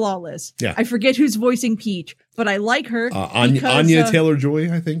 Mhm. flawless. Yeah. I forget who's voicing Peach, but I like her. Anya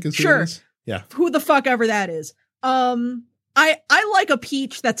Taylor-Joy, I think is who sure. it is. Yeah. Who the fuck ever that is. I like a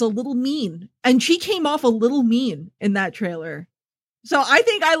Peach that's a little mean, and she came off a little mean in that trailer. So I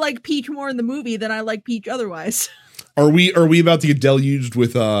think I like Peach more in the movie than I like Peach otherwise. Are we about to get deluged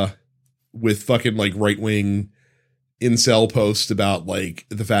with fucking like right-wing incel posts about like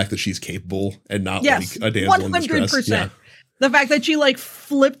the fact that she's capable and not like a damsel in distress? 100%. Yeah. The fact that she like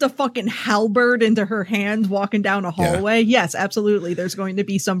flipped a fucking halberd into her hand walking down a hallway. Yeah. Yes, absolutely. There's going to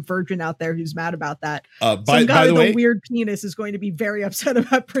be some virgin out there who's mad about that. By the way, the weird penis is going to be very upset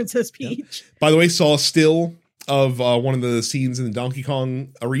about Princess Peach. By the way, saw a still of one of the scenes in the Donkey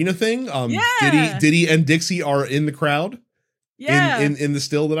Kong arena thing. Diddy and Dixie are in the crowd. Yeah. In the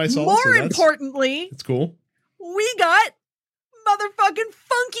still that I saw. More importantly, it's cool. We got motherfucking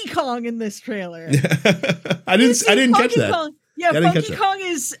Funky Kong in this trailer. I didn't catch that. Kong. Yeah, Funky Kong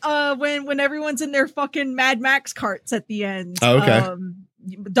is when everyone's in their fucking Mad Max carts at the end. Oh,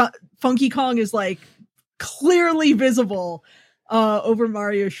 okay. Funky Kong is like clearly visible over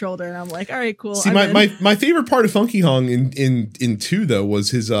Mario's shoulder, and I'm like, all right, cool. See, my favorite part of Funky Kong in 2 though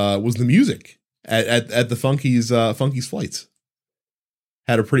was the music at the Funky's flights.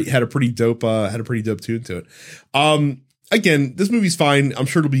 Had a pretty dope tune to it. Again, this movie's fine. I'm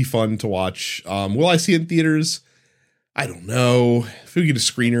sure it'll be fun to watch. Will I see it in theaters? I don't know. If we get a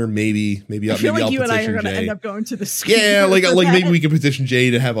screener, maybe. I feel like you and I are going to end up going to the screener. Yeah, like maybe we can petition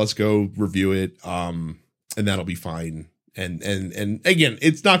Jay to have us go review it. And that'll be fine. And again,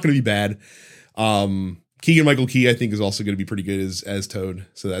 it's not going to be bad. Keegan-Michael Key, I think, is also going to be pretty good as Toad.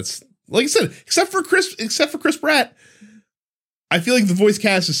 So that's, like I said, except for Chris Pratt, I feel like the voice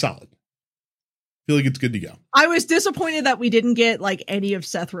cast is solid. I feel like it's good to go. I was disappointed that we didn't get like any of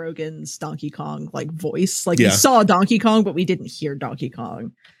Seth Rogen's Donkey Kong like voice. Like we saw Donkey Kong, but we didn't hear Donkey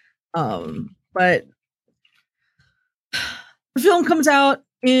Kong. But the film comes out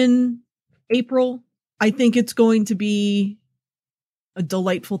in April. I think it's going to be a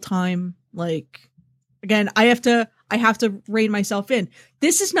delightful time. Like, again, I have to rein myself in.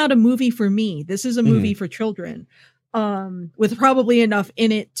 This is not a movie for me. This is a movie for children. With probably enough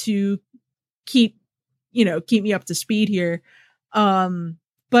in it to keep me up to speed here.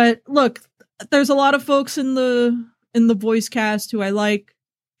 But look, there's a lot of folks in the voice cast who I like.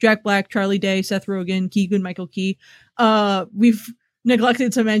 Jack Black, Charlie Day, Seth Rogen, Keegan-Michael Key. We've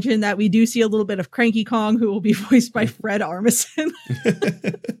neglected to mention that we do see a little bit of Cranky Kong, who will be voiced by Fred Armisen.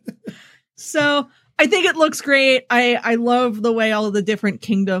 So I think it looks great. I love the way all of the different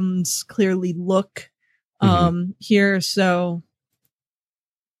kingdoms clearly look here. So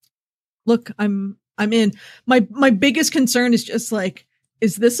look, I'm in. My biggest concern is just like,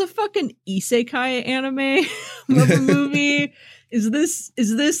 is this a fucking isekai anime of a movie? Is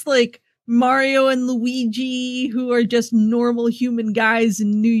this like Mario and Luigi, who are just normal human guys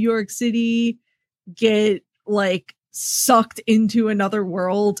in New York City, get like sucked into another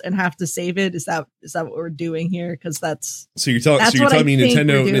world and have to save it? Is that what we're doing here? Because you're telling me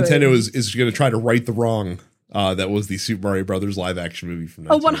Nintendo is going to try to right the wrong. That was the Super Mario Brothers live action movie from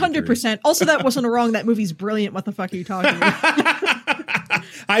 100%. Also, that wasn't a wrong. That movie's brilliant. What the fuck are you talking about?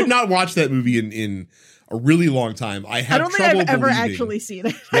 I've not watched that movie in a really long time. I don't think I've ever actually seen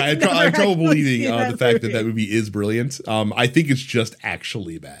it. Yeah, I have trouble believing the fact that movie is brilliant. I think it's just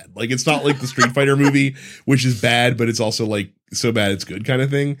actually bad. Like, it's not like the Street Fighter movie, which is bad, but it's also like so bad it's good kind of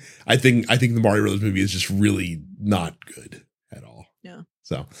thing. I think the Mario Brothers movie is just really not good at all. Yeah.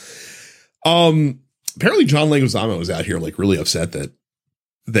 So, apparently John Leguizamo was out here like really upset that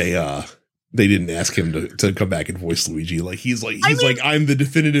they didn't ask him to come back and voice Luigi. Like he's like I'm the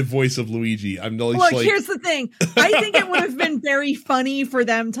definitive voice of Luigi. Here's the thing. I think it would have been very funny for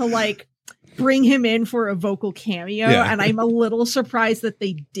them to like bring him in for a vocal cameo, and I'm a little surprised that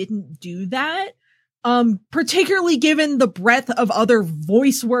they didn't do that. Particularly given the breadth of other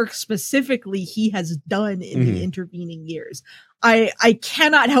voice work specifically he has done in the intervening years. I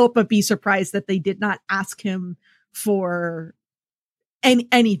cannot help but be surprised that they did not ask him for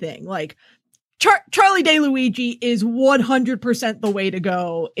anything. Like Charlie Day Luigi is 100% the way to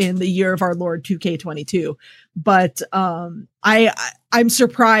go in the year of our Lord 2K22. But I'm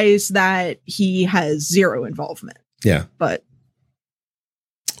surprised that he has zero involvement. Yeah. But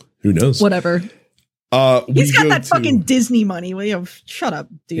who knows? Whatever. He's got that fucking Disney money. Well, shut up,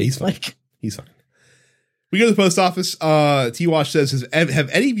 dude. Yeah, he's fine. We go to the post office. T-Wash says, have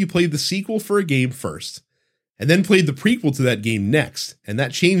any of you played the sequel for a game first and then played the prequel to that game next, and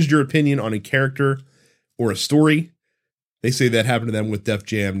that changed your opinion on a character or a story? They say that happened to them with Def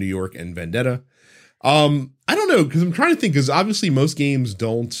Jam, New York, and Vendetta. I I don't know, because I'm trying to think, because obviously most games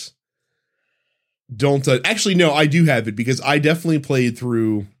don't actually, no, I do have it, because I definitely played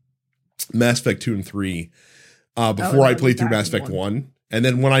through Mass Effect 2 and 3 before I played through Mass Effect 1. And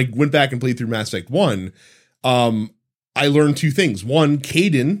then when I went back and played through Mass Effect 1, I learned two things. One,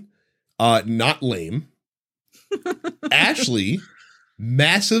 Kaidan, not lame. Ashley,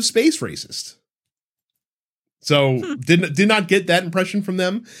 massive space racist. So did not get that impression from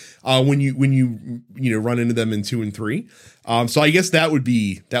them when you run into them in 2 and 3. So I guess that would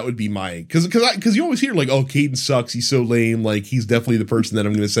be my, because you always hear like, oh, Kaidan sucks, he's so lame, like he's definitely the person that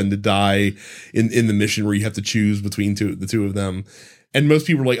I'm going to send to die in the mission where you have to choose between the two of them. And most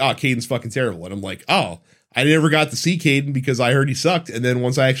people are like, oh, Kaidan's fucking terrible. And I'm like, oh, I never got to see Kaidan because I heard he sucked. And then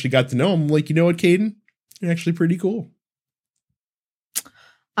once I actually got to know him, I'm like, you know what, Kaidan, you're actually pretty cool.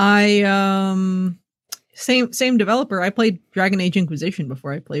 Same developer. I played Dragon Age Inquisition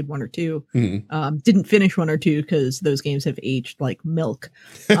before I played 1 or 2. Mm-hmm. Didn't finish 1 or 2 because those games have aged like milk.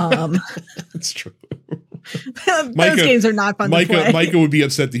 That's true. Those games are not fun to play. Micah would be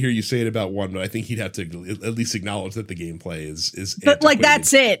upset to hear you say it about 1, but I think he'd have to at least acknowledge that the gameplay is. But like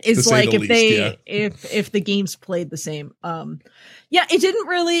that's it. Is like if least, if the games played the same. Yeah, it didn't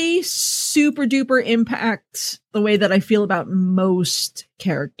really super duper impact the way that I feel about most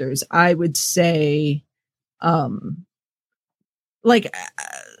characters. I would say, Leliana,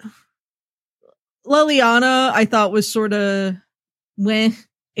 I thought was sort of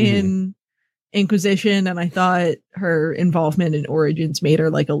in Inquisition, and I thought her involvement in Origins made her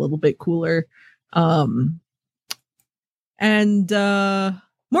like a little bit cooler. And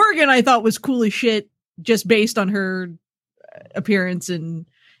Morgan, I thought was cool as shit just based on her appearance in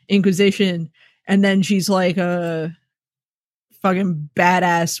Inquisition, and then she's like a fucking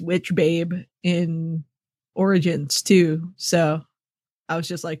badass witch babe in Origins too. So I was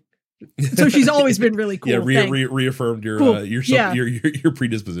just like, so she's always been really cool. Yeah, reaffirmed your cool. your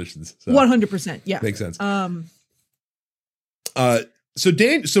predispositions. So. 100%. Yeah, makes sense. So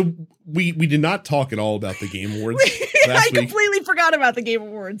Dan, we did not talk at all about the Game Awards. I completely forgot about the Game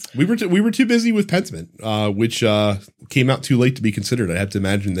Awards. We were too busy with Pentiment, which came out too late to be considered. I have to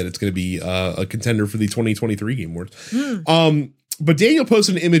imagine that it's going to be a contender for the 2023 Game Awards. But Daniel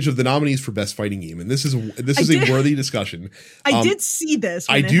posted an image of the nominees for Best Fighting Game, and this is a worthy discussion. I did see this.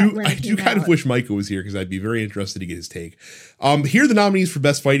 I do kind of wish Micah was here because I'd be very interested to get his take. Here are the nominees for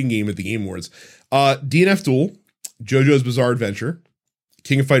Best Fighting Game at the Game Awards: DNF Duel, JoJo's Bizarre Adventure,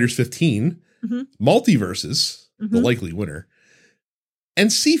 King of Fighters 15, Multiverses, the likely winner,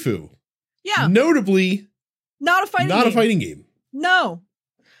 and Sifu. Yeah, notably, not a fighting game. No.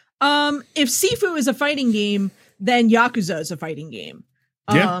 If Sifu is a fighting game, then Yakuza is a fighting game.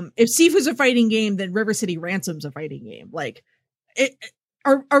 If Sifu's a fighting game, then River City Ransom's a fighting game. Like,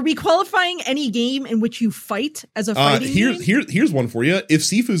 are we qualifying any game in which you fight as a fighting game? Here's one for you. If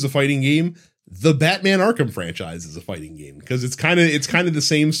Sifu's a fighting game, the Batman Arkham franchise is a fighting game because it's kind of the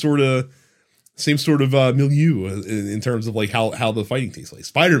same sort of milieu in terms of like how the fighting takes place.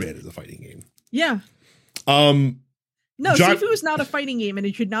 Spider-Man is a fighting game. Yeah. No, Sifu is not a fighting game, and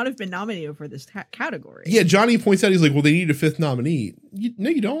it should not have been nominated for this category. Yeah, Johnny points out, he's like, well, they need a 5th nominee. No,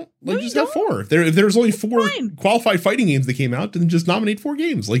 you don't. Like, just have 4. If there's only 4 qualified fighting games that came out, then just nominate 4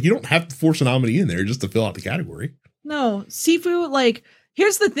 games. Like, you don't have to force a nominee in there just to fill out the category. No, Sifu, like,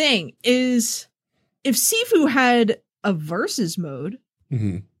 here's the thing, is if Sifu had a versus mode,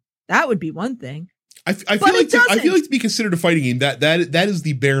 that would be one thing. I feel like to be considered a fighting game, that is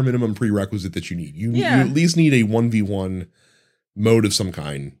the bare minimum prerequisite that you need. You at least need a 1v1 mode of some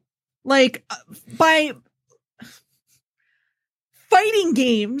kind. Like by fighting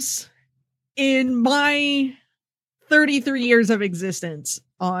games in my 33 years of existence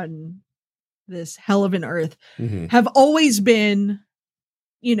on this hell of an earth have always been,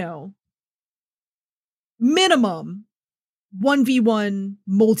 minimum 1v1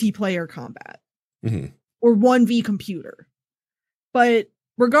 multiplayer combat. Or 1v computer. But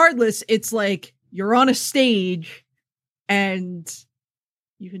regardless, it's like you're on a stage and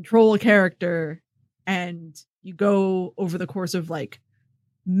you control a character and you go over the course of like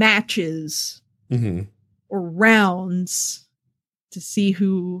matches or rounds to see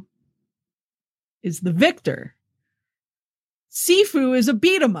who is the victor. Sifu is a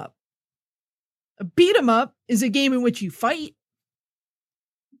beat 'em up. A beat 'em up is a game in which you fight,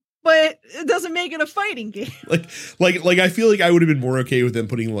 but it doesn't make it a fighting game. Like I feel like I would have been more okay with them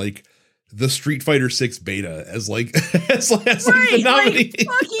putting like the Street Fighter 6 beta as like the nominee. Like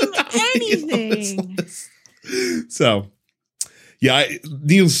fucking anything. So Yeah,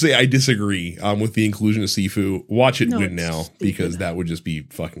 needless to say, I disagree with the inclusion of Sifu. Watch it win now, stupid. because that would just be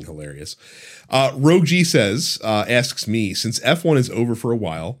fucking hilarious. Rogue G says, asks me, since F1 is over for a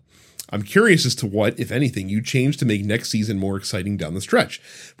while, I'm curious as to what, if anything, you change to make next season more exciting down the stretch.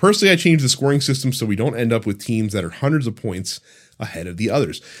 Personally, I changed the scoring system so we don't end up with teams that are hundreds of points ahead of the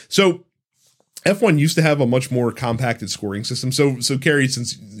others. So F1 used to have a much more compacted scoring system. So Carrie,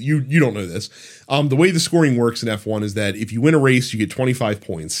 since you don't know this, the way the scoring works in F1 is that if you win a race, you get 25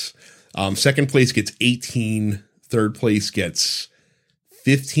 points. Second place gets 18. Third place gets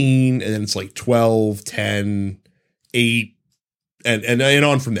 15. And then it's like 12, 10, 8, and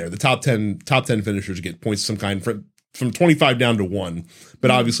on from there. The top 10 finishers get points of some kind from 25 down to 1.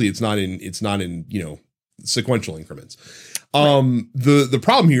 But obviously it's not in sequential increments. The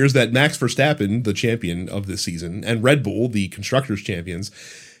problem here is that Max Verstappen, the champion of this season, and Red Bull, the constructors champions,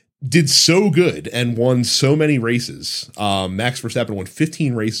 did so good and won so many races. Max Verstappen won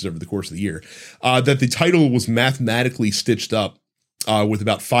 15 races over the course of the year, that the title was mathematically stitched up, with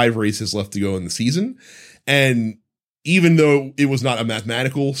about 5 races left to go in the season. And even though it was not a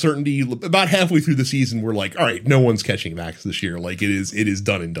mathematical certainty, about halfway through the season, we're like, all right, no one's catching Max this year. Like it is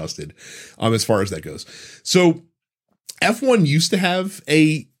done and dusted, as far as that goes. So F1 used to have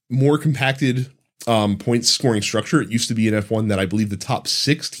a more compacted point scoring structure. It used to be in F1 that I believe the top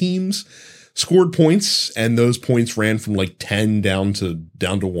 6 teams scored points, and those points ran from like 10 down to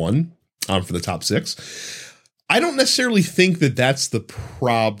 1 for the top 6. I don't necessarily think that that's the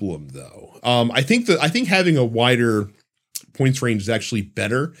problem, though. I think having a wider points range is actually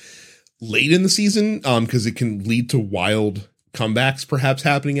better late in the season, because it can lead to wild comebacks perhaps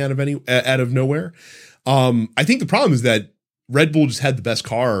happening out of nowhere. I think the problem is that Red Bull just had the best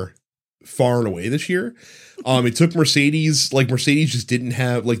car far and away this year. It took Mercedes just didn't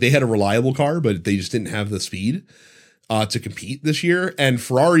have, like, they had a reliable car, but they just didn't have the speed to compete this year. And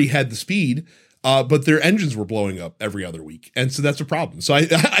Ferrari had the speed, but their engines were blowing up every other week. And so that's a problem. So I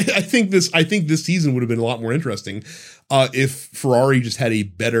think this season would have been a lot more interesting if Ferrari just had a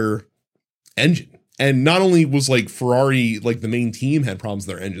better engine. And not only was like Ferrari, like the main team had problems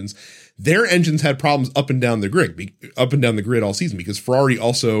with their engines had problems up and down the grid all season, because Ferrari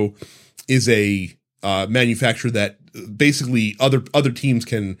also is a manufacturer that basically other teams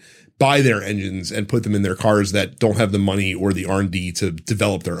can buy their engines and put them in their cars that don't have the money or the R&D to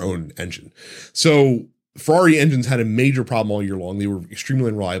develop their own engine. So Ferrari engines had a major problem all year long. They were extremely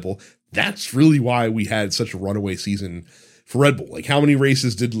unreliable. That's really why we had such a runaway season for Red Bull. Like, how many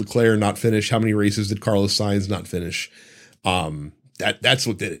races did Leclerc not finish? How many races did Carlos Sainz not finish? That's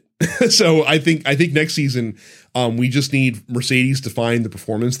what did it. So I think next season, we just need Mercedes to find the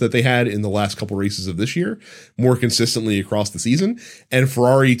performance that they had in the last couple races of this year more consistently across the season, and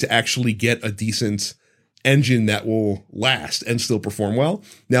Ferrari to actually get a decent engine that will last and still perform well.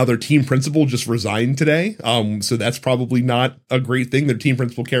 Now, their team principal just resigned today. So that's probably not a great thing. Their team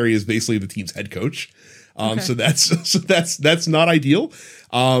principal, Kerry, is basically the team's head coach. Okay. So that's not ideal.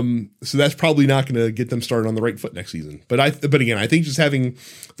 So that's probably not going to get them started on the right foot next season. But again, I think just having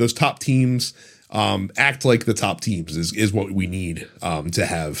those top teams act like the top teams is what we need to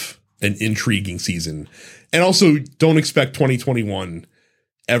have an intriguing season. And also, don't expect 2021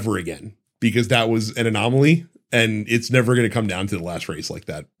 ever again, because that was an anomaly, and it's never going to come down to the last race like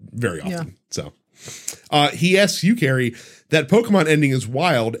that very often. Yeah. So he asks you, Carrie, that Pokemon ending is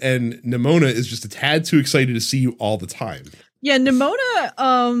wild, and Nimona is just a tad too excited to see you all the time. Yeah,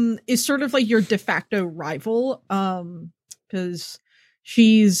 Nimona is sort of like your de facto rival, because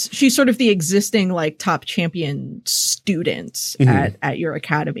she's sort of the existing like top champion student at your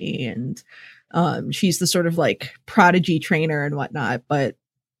academy, and she's the sort of like prodigy trainer and whatnot, but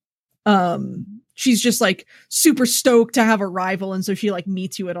she's just like super stoked to have a rival, and so she like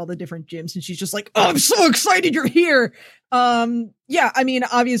meets you at all the different gyms, and she's just like, oh, I'm so excited you're here. Yeah, I mean,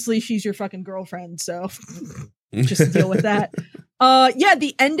 obviously she's your fucking girlfriend, so just deal with that. Yeah,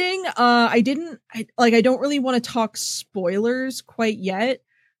 the ending, I don't really want to talk spoilers quite yet.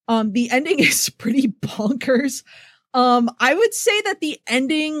 The ending is pretty bonkers. I would say that the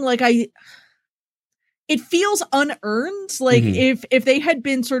ending, it feels unearned. Like if they had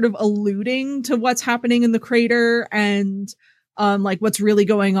been sort of alluding to what's happening in the crater and like what's really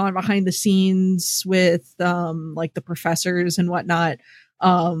going on behind the scenes with like the professors and whatnot,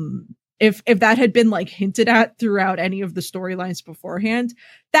 if that had been like hinted at throughout any of the storylines beforehand,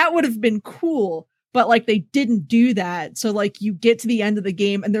 that would have been cool. But like they didn't do that. So like you get to the end of the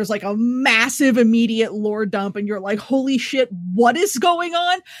game and there's like a massive immediate lore dump and you're like, holy shit, what is going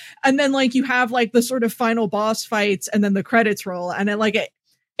on? And then like you have like the sort of final boss fights and then the credits roll. And then like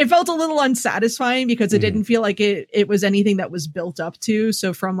it felt a little unsatisfying because it didn't feel like it was anything that was built up to.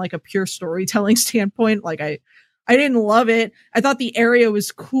 So from like a pure storytelling standpoint, like I didn't love it. I thought the area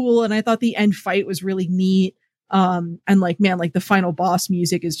was cool and I thought the end fight was really neat. And like, man, like the final boss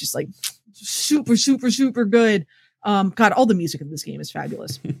music is just like super, super, super good. God, all the music in this game is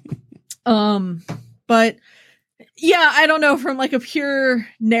fabulous. But yeah, I don't know, from like a pure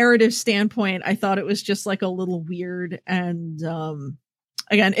narrative standpoint, I thought it was just like a little weird. And,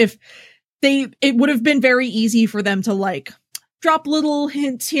 again, it would have been very easy for them to like drop little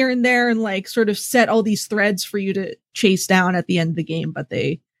hints here and there and like sort of set all these threads for you to chase down at the end of the game, but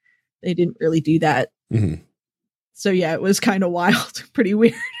they didn't really do that. Mm-hmm. So yeah, it was kind of wild, pretty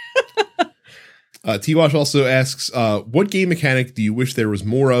weird. T-Wash also asks, what game mechanic do you wish there was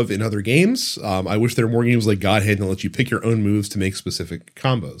more of in other games? I wish there were more games like Godhand that let you pick your own moves to make specific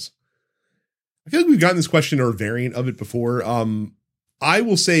combos. I feel like we've gotten this question or a variant of it before. I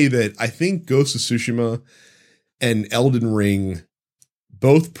will say that I think Ghost of Tsushima and Elden Ring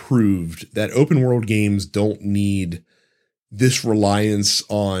both proved that open world games don't need this reliance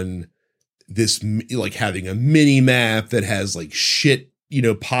on this, like having a mini map that has like shit,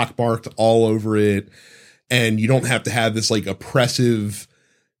 pockmarked all over it. And you don't have to have this like oppressive,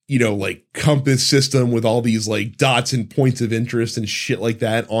 like compass system with all these like dots and points of interest and shit like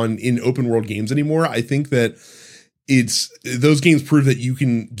that in open world games anymore. I think that those games prove that you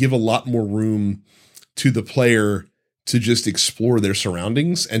can give a lot more room to the player to just explore their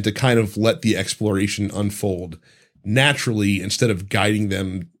surroundings and to kind of let the exploration unfold naturally instead of guiding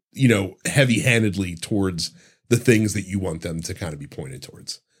them, heavy-handedly towards the things that you want them to kind of be pointed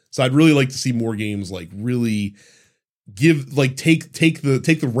towards. So I'd really like to see more games like really take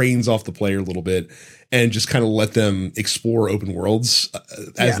the reins off the player a little bit and just kind of let them explore open worlds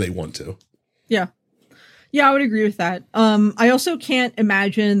as they want to. Yeah. Yeah, I would agree with that. I also can't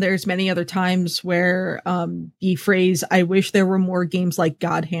imagine there's many other times where the phrase, I wish there were more games like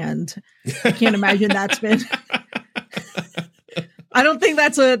God Hand. I can't imagine that's been. I don't think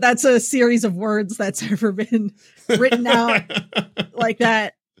that's a series of words that's ever been written out like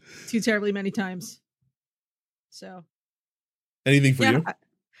that too terribly many times. So anything for you?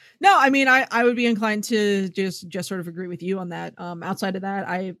 No, I mean, I would be inclined to just sort of agree with you on that. Outside of that,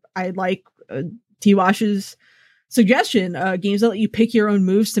 I like T-Wash's suggestion, games that let you pick your own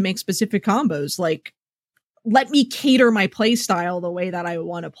moves to make specific combos. Like, let me cater my play style the way that I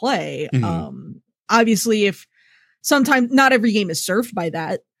want to play. Mm-hmm. Obviously, if sometimes not every game is served by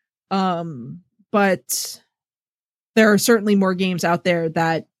that, but there are certainly more games out there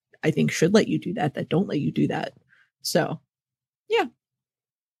that I think should let you do that don't let you do that. So, yeah.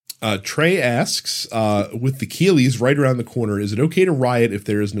 Trey asks, with the Keeleys right around the corner, is it okay to riot if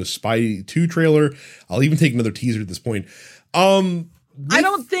there is no Spidey 2 trailer? I'll even take another teaser at this point. I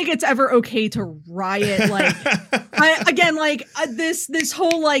don't think it's ever okay to riot. Like, this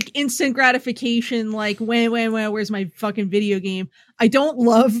whole like instant gratification, like, where's my fucking video game? I don't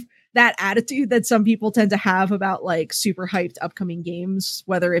love that attitude that some people tend to have about like super hyped upcoming games,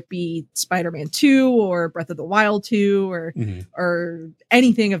 whether it be Spider-Man 2 or Breath of the Wild 2 or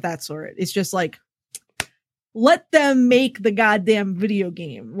anything of that sort. It's just like, let them make the goddamn video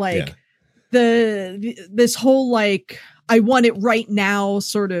game. Like this whole like, I want it right now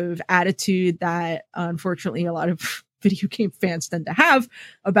sort of attitude that unfortunately a lot of video game fans tend to have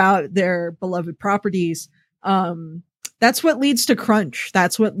about their beloved properties. That's what leads to crunch.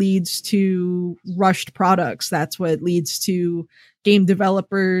 That's what leads to rushed products. That's what leads to game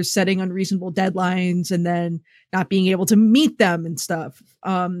developers setting unreasonable deadlines and then not being able to meet them and stuff.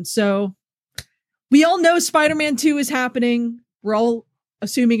 So we all know Spider-Man 2 is happening. We're all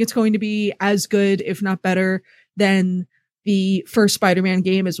assuming it's going to be as good, if not better, than the first Spider-Man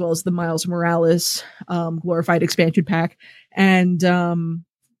game, as well as the Miles Morales glorified expansion pack. And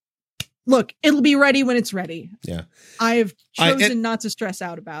look, it'll be ready when it's ready. Yeah. I've chosen not to stress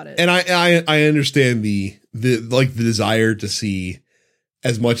out about it. And I understand the desire to see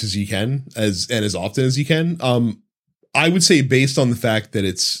as much as you can and as often as you can. I would say based on the fact that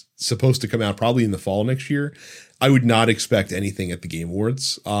it's supposed to come out probably in the fall next year, I would not expect anything at the Game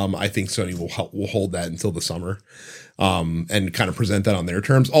Awards. I think Sony will hold that until the summer, and kind of present that on their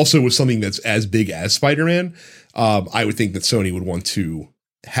terms. Also with something that's as big as Spider-Man, I would think that Sony would want to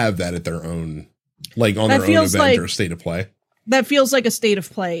have that at their own, like on their own event like, or state of play. That feels like a state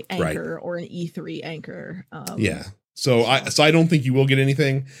of play anchor or an E3 anchor. Yeah. So I don't think you will get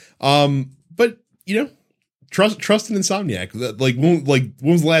anything. But trust in Insomniac. Like when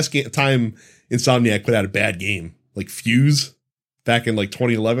was the last time Insomniac put out a bad game? Like Fuse back in like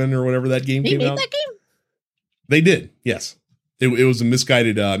 2011 or whatever that game came out. That game? They did. Yes. It was a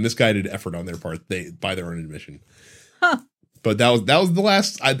misguided effort on their part. By their own admission. Huh. But that was the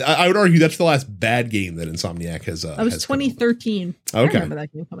last. I would argue that's the last bad game that Insomniac has. That was 2013. Okay, I remember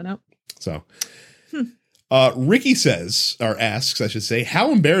that game coming out. So, Ricky asks, I should say,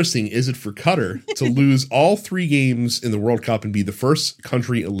 how embarrassing is it for Qatar to lose all 3 games in the World Cup and be the first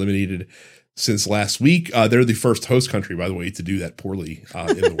country eliminated since last week? They're the first host country, by the way, to do that poorly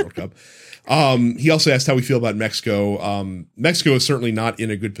in the World Cup. He also asked how we feel about Mexico. Mexico is certainly not in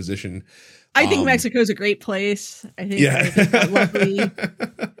a good position. I think Mexico's a great place. I think they've got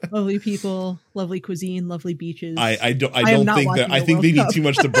lovely people, lovely cuisine, lovely beaches. I don't think that. I think they need too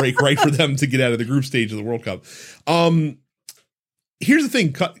much to break right for them to get out of the group stage of the World Cup. Here's the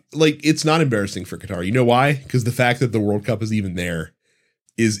thing, like, it's not embarrassing for Qatar. You know why? Because the fact that the World Cup is even there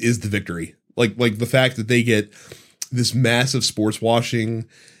is the victory. Like the fact that they get this massive sports washing,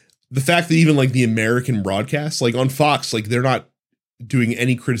 the fact that even like the American broadcasts, like on Fox, like they're not doing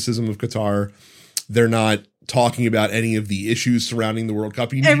any criticism of Qatar. They're not talking about any of the issues surrounding the World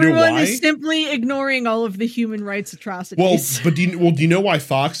Cup. Everyone is simply ignoring all of the human rights atrocities. Well, but do you know why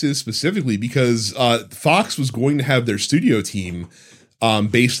Fox is specifically? Because Fox was going to have their studio team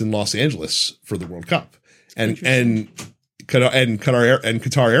based in Los Angeles for the World Cup, and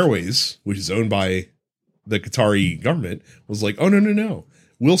Qatar Airways, which is owned by the Qatari government, was like, oh no,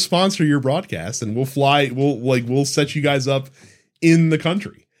 we'll sponsor your broadcast and we'll set you guys up in the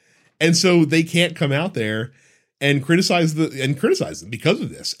country. And so they can't come out there and criticize them because of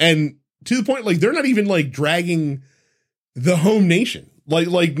this. And to the point, like, they're not even like dragging the home nation.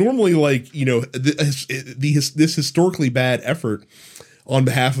 Like normally, like, you know, this historically bad effort on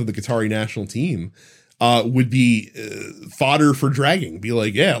behalf of the Qatari national team would be fodder for dragging. Be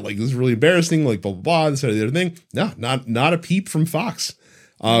like, yeah, like, this is really embarrassing, like, blah, blah, blah, this or the other thing. No, not a peep from Fox,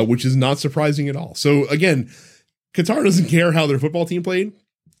 which is not surprising at all. So again, Qatar doesn't care how their football team played.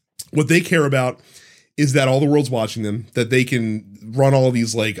 What they care about is that all the world's watching them, that they can run all of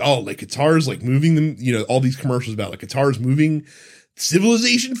these, like, oh, like Qatar's like moving them, you know, all these commercials about like Qatar's moving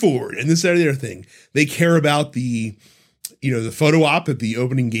civilization forward and this, that, or the other thing. They care about the, you know, the photo op at the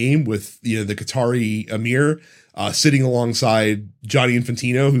opening game with, you know, the Qatari Emir sitting alongside Gianni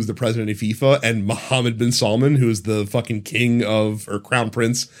Infantino, who's the president of FIFA, and Mohammed bin Salman, who is the fucking crown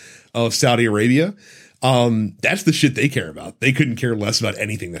prince of Saudi Arabia. That's the shit they care about. They couldn't care less about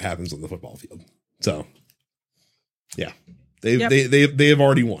anything that happens on the football field. So, yeah, they have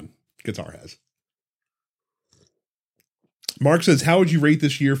already won. Qatar has. Mark says, how would you rate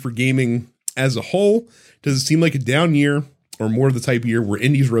this year for gaming as a whole? Does it seem like a down year or more of the type of year where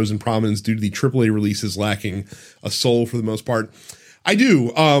indies rose in prominence due to the AAA releases lacking a soul for the most part? I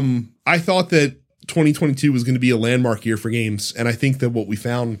do. I thought that 2022 was going to be a landmark year for games. And I think that what we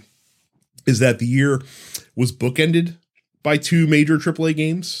found is that the year was bookended by 2 major AAA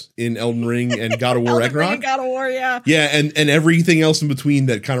games in Elden Ring and God of War Ragnarok. God of War, yeah. Yeah, and everything else in between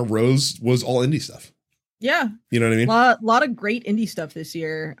that kind of rose was all indie stuff. Yeah. You know what I mean? A lot of great indie stuff this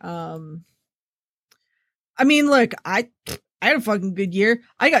year. I mean, look, I had a fucking good year.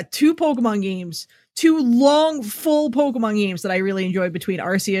 I got 2 Pokemon games, 2 long, full Pokemon games that I really enjoyed between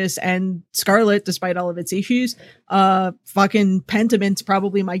Arceus and Scarlet, despite all of its issues. Fucking Pentament's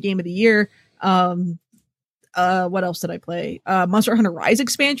probably my game of the year. What else did I play? Monster Hunter Rise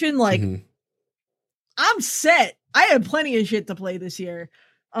expansion. Like, I'm set. I had plenty of shit to play this year.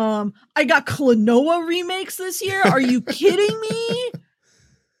 I got Klonoa remakes this year. Are you kidding me?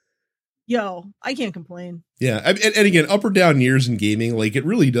 Yo, I can't complain. Yeah, and again, up or down years in gaming, like, it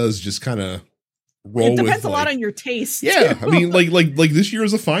really does just kind of roll. It depends with, a lot on your taste. Yeah, I mean, like this year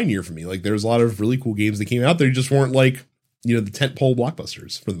was a fine year for me. Like, there's a lot of really cool games that came out. They just weren't like, you know, the tentpole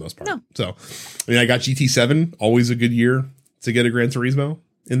blockbusters for the most part. No. So, I mean, I got GT7, always a good year to get a Gran Turismo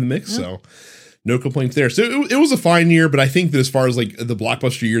in the mix. Yeah. So, no complaints there. So it was a fine year, but I think that as far as like the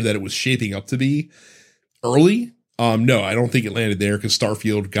blockbuster year that it was shaping up to be early, no, I don't think it landed there because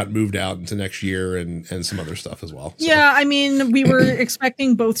Starfield got moved out into next year and some other stuff as well. So. Yeah, I mean, we were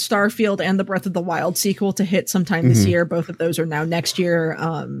expecting both Starfield and the Breath of the Wild sequel to hit sometime this year. Both of those are now next year.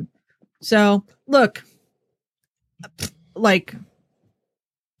 So look, like,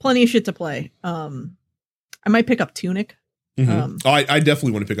 plenty of shit to play. I might pick up Tunic. I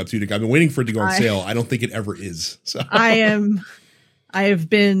definitely want to pick up Tunic. I've been waiting for it to go on sale. I don't think it ever is. So I have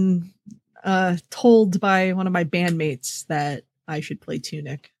been told by one of my bandmates that I should play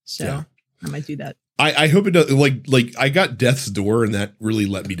Tunic. So yeah. I might do that. I hope it does. Like I got Death's Door and that really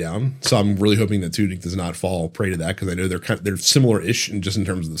let me down. So I'm really hoping that Tunic does not fall prey to that, because I know they're similar-ish in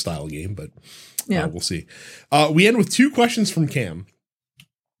terms of the style of game, but yeah, we'll see. We end with 2 questions from Cam,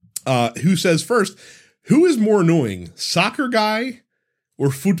 who says, first, who is more annoying, soccer guy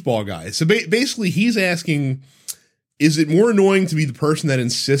or football guy? So basically he's asking, is it more annoying to be the person that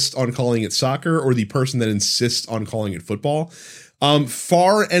insists on calling it soccer or the person that insists on calling it football?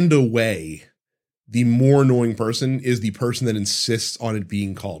 Far and away, the more annoying person is the person that insists on it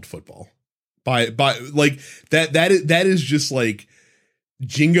being called football. By like that is just like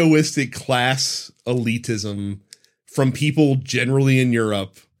jingoistic class elitism from people generally in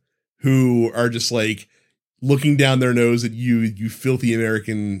Europe who are just like looking down their nose at you filthy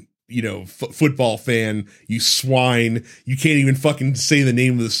American, football fan, you swine. You can't even fucking say the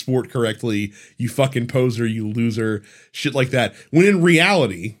name of the sport correctly. You fucking poser, you loser, shit like that. When in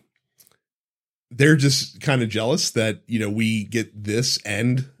reality, they're just kind of jealous that, we get this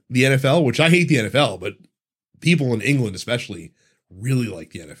and the NFL, which I hate the NFL, but people in England especially really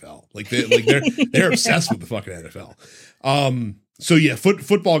like the NFL. Like they're obsessed with the fucking NFL. So yeah,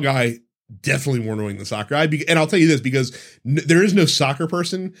 football guy, definitely more annoying than soccer guy. And I'll tell you this, because there is no soccer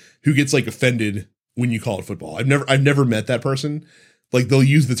person who gets like offended when you call it football. I've never met that person. Like they'll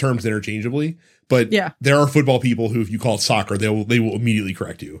use the terms interchangeably, but yeah, there are football people who, if you call it soccer, they will immediately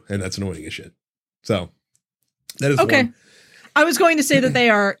correct you. And that's annoying as shit. So that is okay. one. I was going to say that they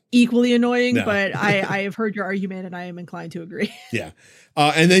are equally annoying, but I have heard your argument and I am inclined to agree. Yeah.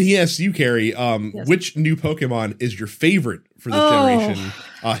 And then he asks you, Carrie, yes, which new Pokemon is your favorite for this generation?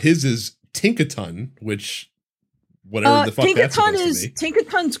 His is Tinkaton, which whatever the fuck that's supposed to be.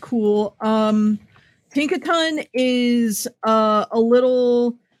 Tinkaton's cool. Tinkaton is a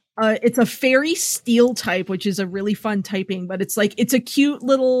little it's a fairy steel type, which is a really fun typing, but it's a cute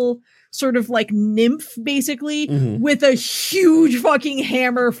little sort of like nymph basically, with a huge fucking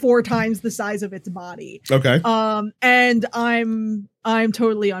hammer 4 times the size of its body. Okay. And I'm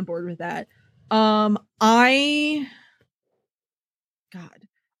totally on board with that. I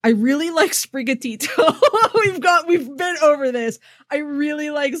really like Sprigatito. We've been over this. I really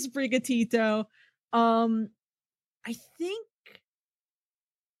like Sprigatito. I think,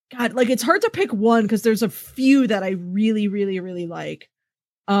 God, like it's hard to pick one because there's a few that I really, really, really like.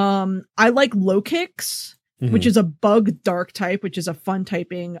 I like Lokix, which is a bug dark type, which is a fun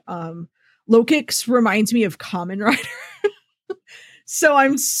typing. Lokix reminds me of Kamen Rider. So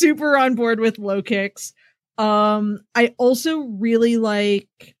I'm super on board with Lokix. I also really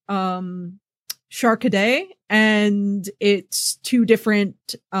like Charcadet and its 2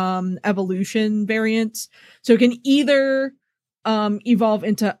 different evolution variants. So it can either evolve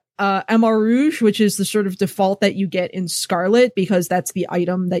into Amarouge, which is the sort of default that you get in Scarlet, because that's the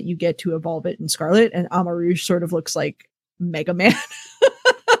item that you get to evolve it in Scarlet, and Amarouge sort of looks like Mega Man.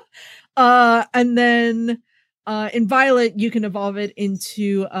 And then in Violet, you can evolve it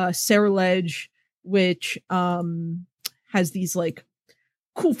into Ceruledge, which has these like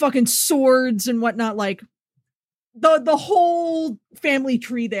cool fucking swords and whatnot. Like the whole family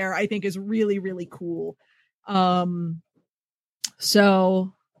tree there, I think, is really, really cool.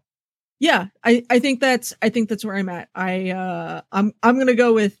 So yeah, I think that's where I'm at. I'm gonna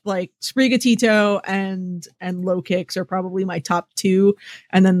go with like Sprigatito and Lokix are probably my top 2,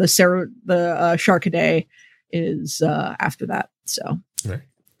 and then the Charcadet is after that. So right.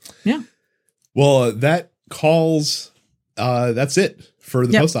 Yeah. Well, that calls. That's it for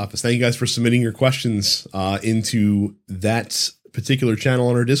the post office. Thank you guys for submitting your questions into that particular channel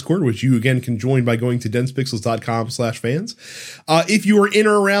on our Discord, which you again can join by going to densepixels.com/fans. If you are in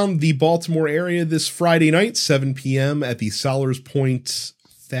or around the Baltimore area this Friday night, 7 p.m. at the Solars Point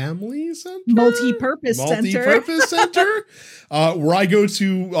Family Center? Multi-purpose Center, where I go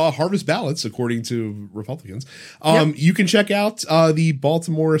to harvest ballots, according to Republicans. You can check out the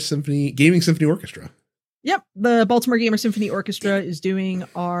Baltimore Gaming Symphony Orchestra. Yep, the Baltimore Gamer Symphony Orchestra is doing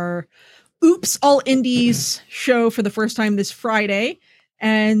our Oops All Indies show for the first time this Friday.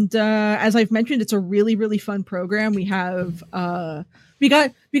 And as I've mentioned, it's a really, really fun program. We have we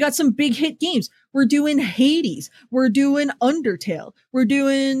got some big hit games. We're doing Hades. We're doing Undertale. We're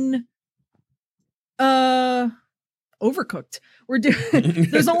doing Overcooked. We're doing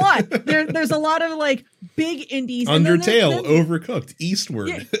there's a lot. There's a lot of like big indies. Undertale, Overcooked, Eastward.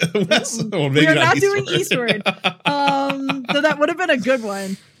 Yeah. We are not doing Eastward. So that would have been a good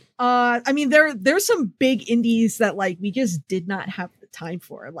one. I mean, there's some big indies that like we just did not have the time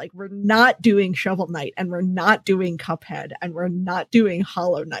for. Like we're not doing Shovel Knight, and we're not doing Cuphead, and we're not doing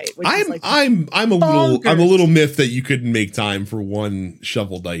Hollow Knight. Which is like I'm a little miffed that you couldn't make time for one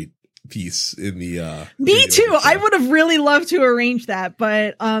Shovel Knight piece in the me too. I would have really loved to arrange that,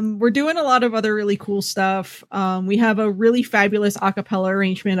 but we're doing a lot of other really cool stuff. We have a really fabulous a cappella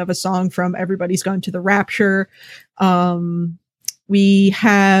arrangement of a song from Everybody's Gone to the Rapture. We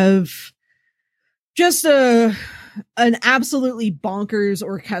have just an absolutely bonkers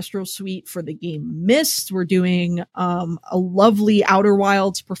orchestral suite for the game Myst. We're doing a lovely Outer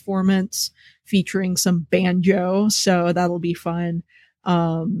Wilds performance featuring some banjo, so that'll be fun.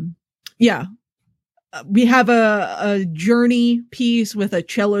 Yeah, we have a journey piece with a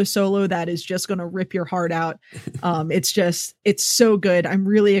cello solo that is just going to rip your heart out. It's so good. I'm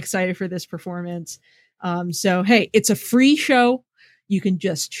really excited for this performance. So hey, it's a free show. You can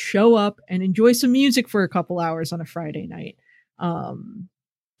just show up and enjoy some music for a couple hours on a Friday night.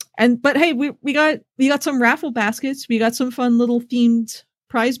 But hey, we got some raffle baskets. We got some fun little themed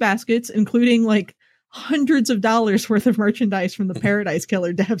prize baskets, including like hundreds of dollars worth of merchandise from the Paradise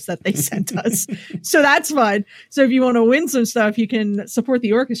Killer devs that they sent us. So that's fun. So if you want to win some stuff, you can support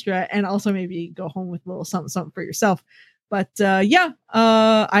the orchestra and also maybe go home with a little something for yourself. But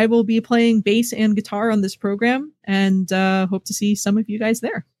I will be playing bass and guitar on this program, and hope to see some of you guys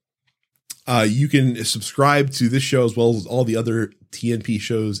there. You can subscribe to this show as well as all the other TNP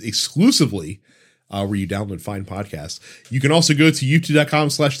shows exclusively where you download fine podcasts. You can also go to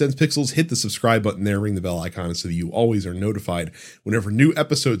youtube.com/densepixels, hit the subscribe button there, ring the bell icon so that you always are notified whenever new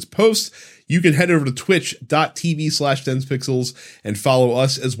episodes post. You can head over to twitch.tv/densepixels and follow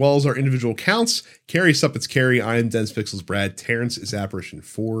us as well as our individual accounts. Carrie Suppets Carrie, I am Densepixels Brad, Terrence is Apparition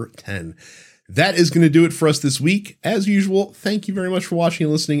 410. That is going to do it for us this week. As usual, thank you very much for watching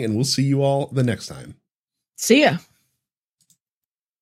and listening, and we'll see you all the next time. See ya.